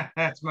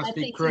 That must I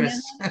be think you know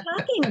Chris. who I'm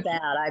talking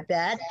about, I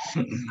bet.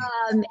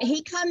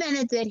 He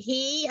commented that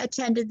he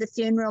attended the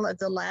funeral of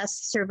the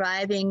last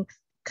surviving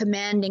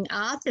commanding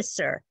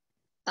officer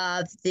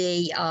of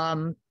the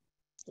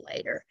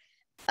later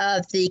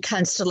of the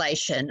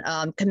Constellation,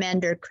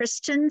 Commander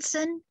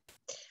Christensen,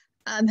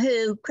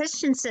 who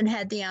Christensen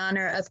had the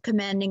honor of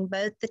commanding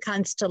both the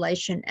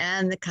Constellation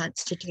and the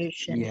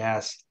Constitution.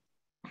 Yes.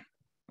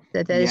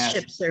 So those Yes.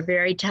 ships are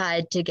very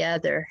tied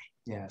together.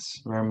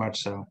 Yes, very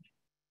much so.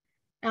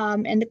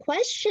 And the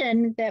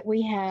question that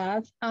we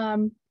have,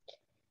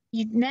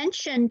 you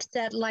mentioned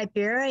that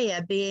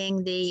Liberia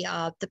being the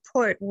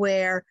port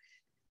where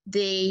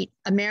the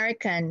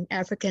American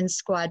African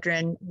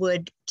Squadron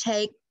would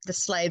take the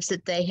slaves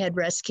that they had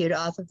rescued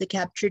off of the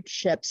captured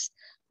ships.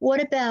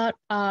 What about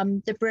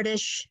the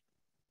British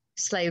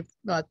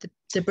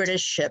the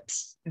British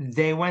ships?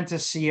 They went to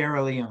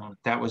Sierra Leone.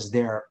 That was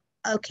their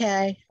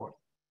Okay. port.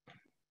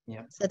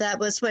 Yeah. So that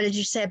was, what did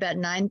you say, about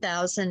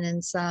 9,000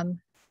 and some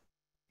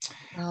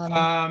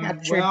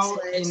captured well,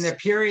 slaves? in the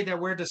period that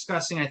we're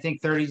discussing, I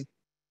think there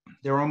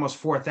were almost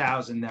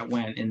 4,000 that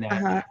went in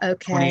that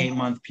Okay.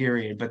 28-month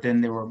period, but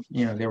then there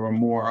were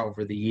more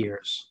over the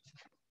years.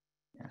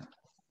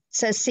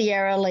 So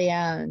Sierra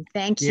Leone,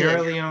 thank you.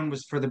 Sierra Leone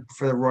was for the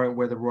Royal,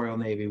 where the Royal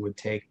Navy would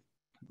take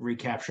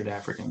recaptured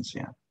Africans.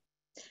 Yeah.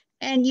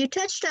 And you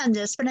touched on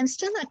this, but I'm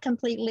still not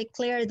completely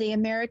clear.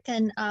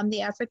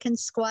 The African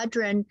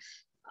Squadron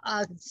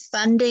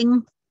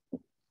funding,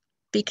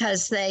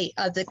 because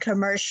the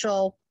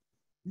commercial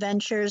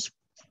ventures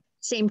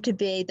seem to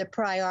be the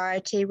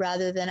priority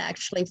rather than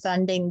actually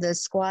funding the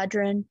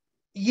squadron.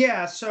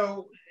 Yeah.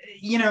 So,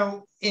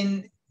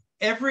 in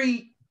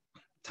every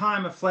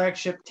time a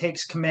flagship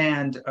takes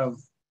command of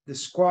the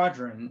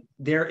squadron,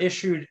 they're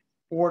issued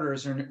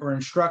orders or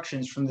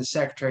instructions from the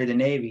Secretary of the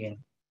Navy, and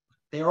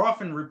they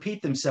often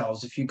repeat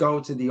themselves. If you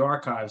go to the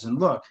archives and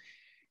look,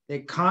 they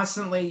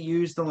constantly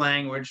use the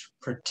language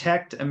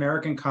protect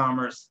American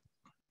commerce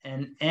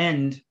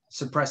and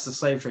suppress the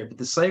slave trade. But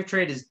the slave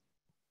trade is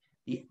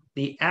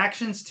the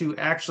actions to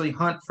actually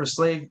hunt for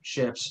slave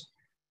ships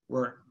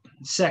were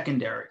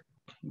secondary.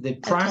 The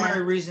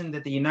primary reason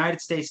that the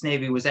United States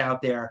Navy was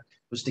out there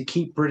was to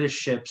keep British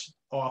ships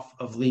off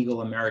of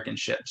legal American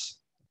ships.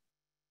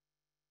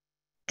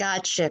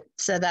 Gotcha.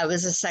 So that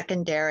was a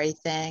secondary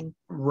thing.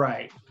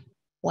 Right.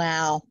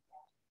 Wow.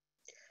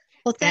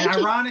 Well, thank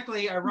you.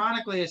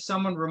 Ironically, as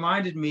someone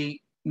reminded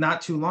me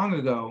not too long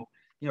ago,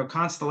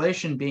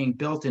 Constellation being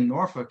built in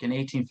Norfolk in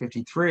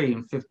 1853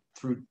 and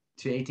through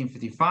to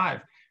 1855,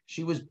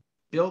 she was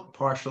built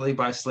partially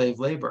by slave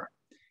labor.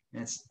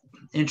 And it's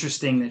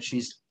interesting that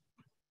she's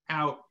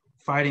out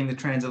fighting the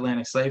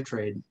transatlantic slave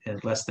trade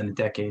less than a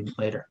decade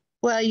later.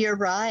 Well, you're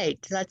right.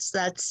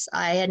 That's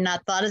I had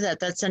not thought of that.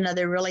 That's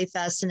another really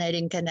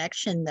fascinating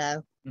connection,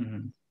 though.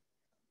 Mm-hmm.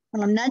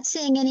 Well, I'm not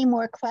seeing any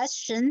more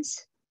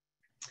questions.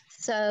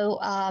 So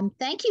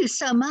thank you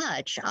so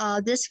much.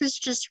 This was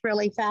just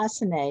really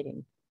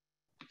fascinating.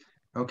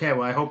 Okay,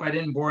 well, I hope I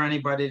didn't bore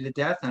anybody to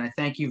death, and I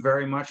thank you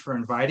very much for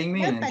inviting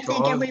me. Yep, I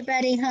think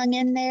everybody hung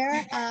in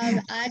there.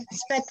 I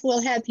expect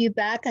we'll have you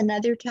back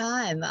another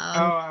time.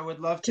 I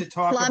would love to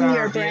talk plumb about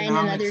your our brain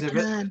Vietnam another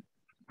exhibit. time.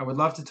 I would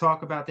love to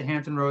talk about the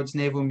Hampton Roads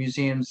Naval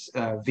Museum's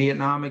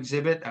Vietnam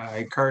exhibit. I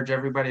encourage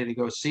everybody to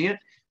go see it.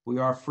 We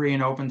are free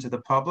and open to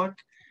the public.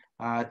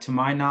 To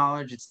my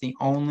knowledge, it's the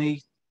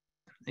only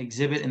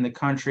exhibit in the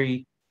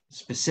country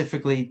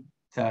specifically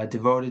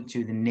devoted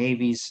to the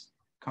Navy's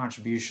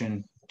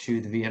contribution to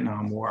the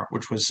Vietnam War,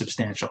 which was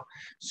substantial.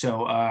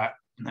 So I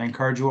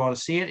encourage you all to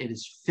see it. It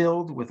is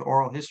filled with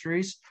oral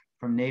histories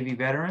from Navy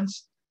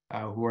veterans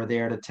who are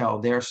there to tell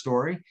their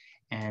story.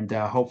 And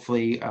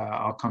hopefully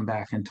I'll come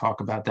back and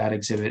talk about that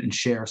exhibit and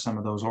share some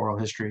of those oral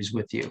histories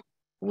with you.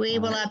 We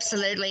will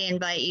absolutely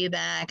invite you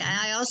back.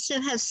 I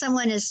also have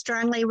someone who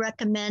strongly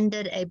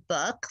recommended a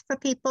book for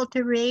people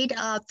to read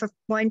for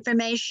more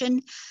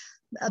information,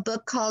 a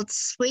book called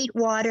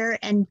Sweetwater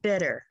and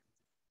Bitter,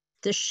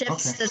 The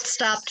Ships That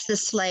Stopped the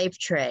Slave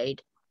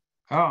Trade.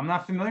 Oh, I'm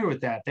not familiar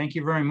with that. Thank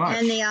you very much.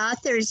 And the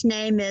author's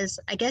name is,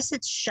 I guess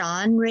it's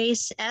Sean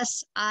Rees,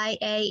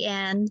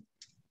 S-I-A-N,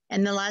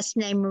 and the last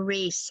name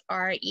Rees,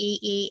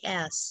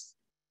 R-E-E-S.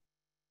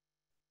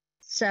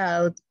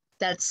 So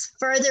that's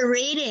further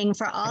reading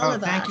for all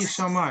of us. Thank you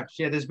so much.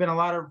 Yeah, there's been a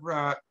lot of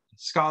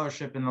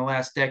scholarship in the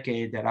last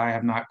decade that I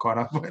have not caught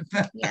up with.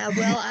 Yeah,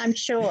 well, I'm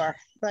sure.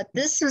 But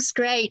this was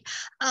great.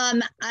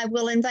 I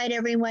will invite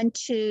everyone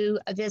to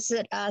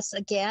visit us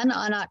again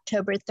on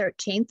October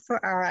 13th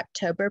for our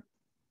October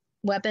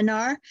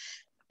webinar.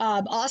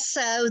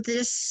 Also,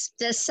 this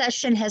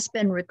session has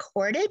been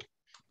recorded,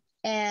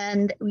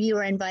 and you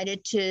are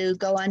invited to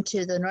go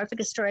onto the Norfolk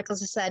Historical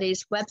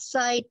Society's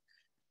website,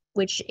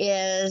 which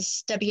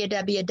is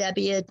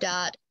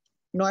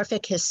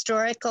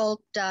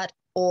www.norfolkhistorical.org.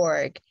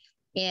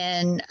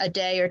 in a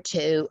day or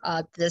two.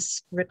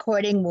 This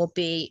recording will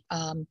be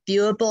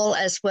viewable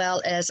as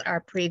well as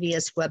our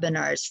previous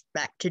webinars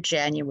back to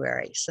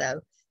January. So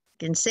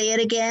you can see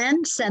it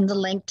again, send the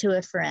link to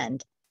a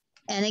friend.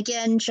 And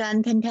again,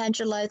 John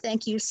Pentangelo,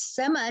 thank you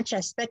so much. I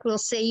expect we'll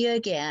see you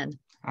again.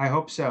 I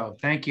hope so.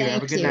 Thank you. Thank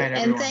Have a good you. night,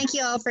 everyone. And thank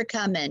you all for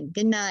coming.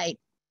 Good night.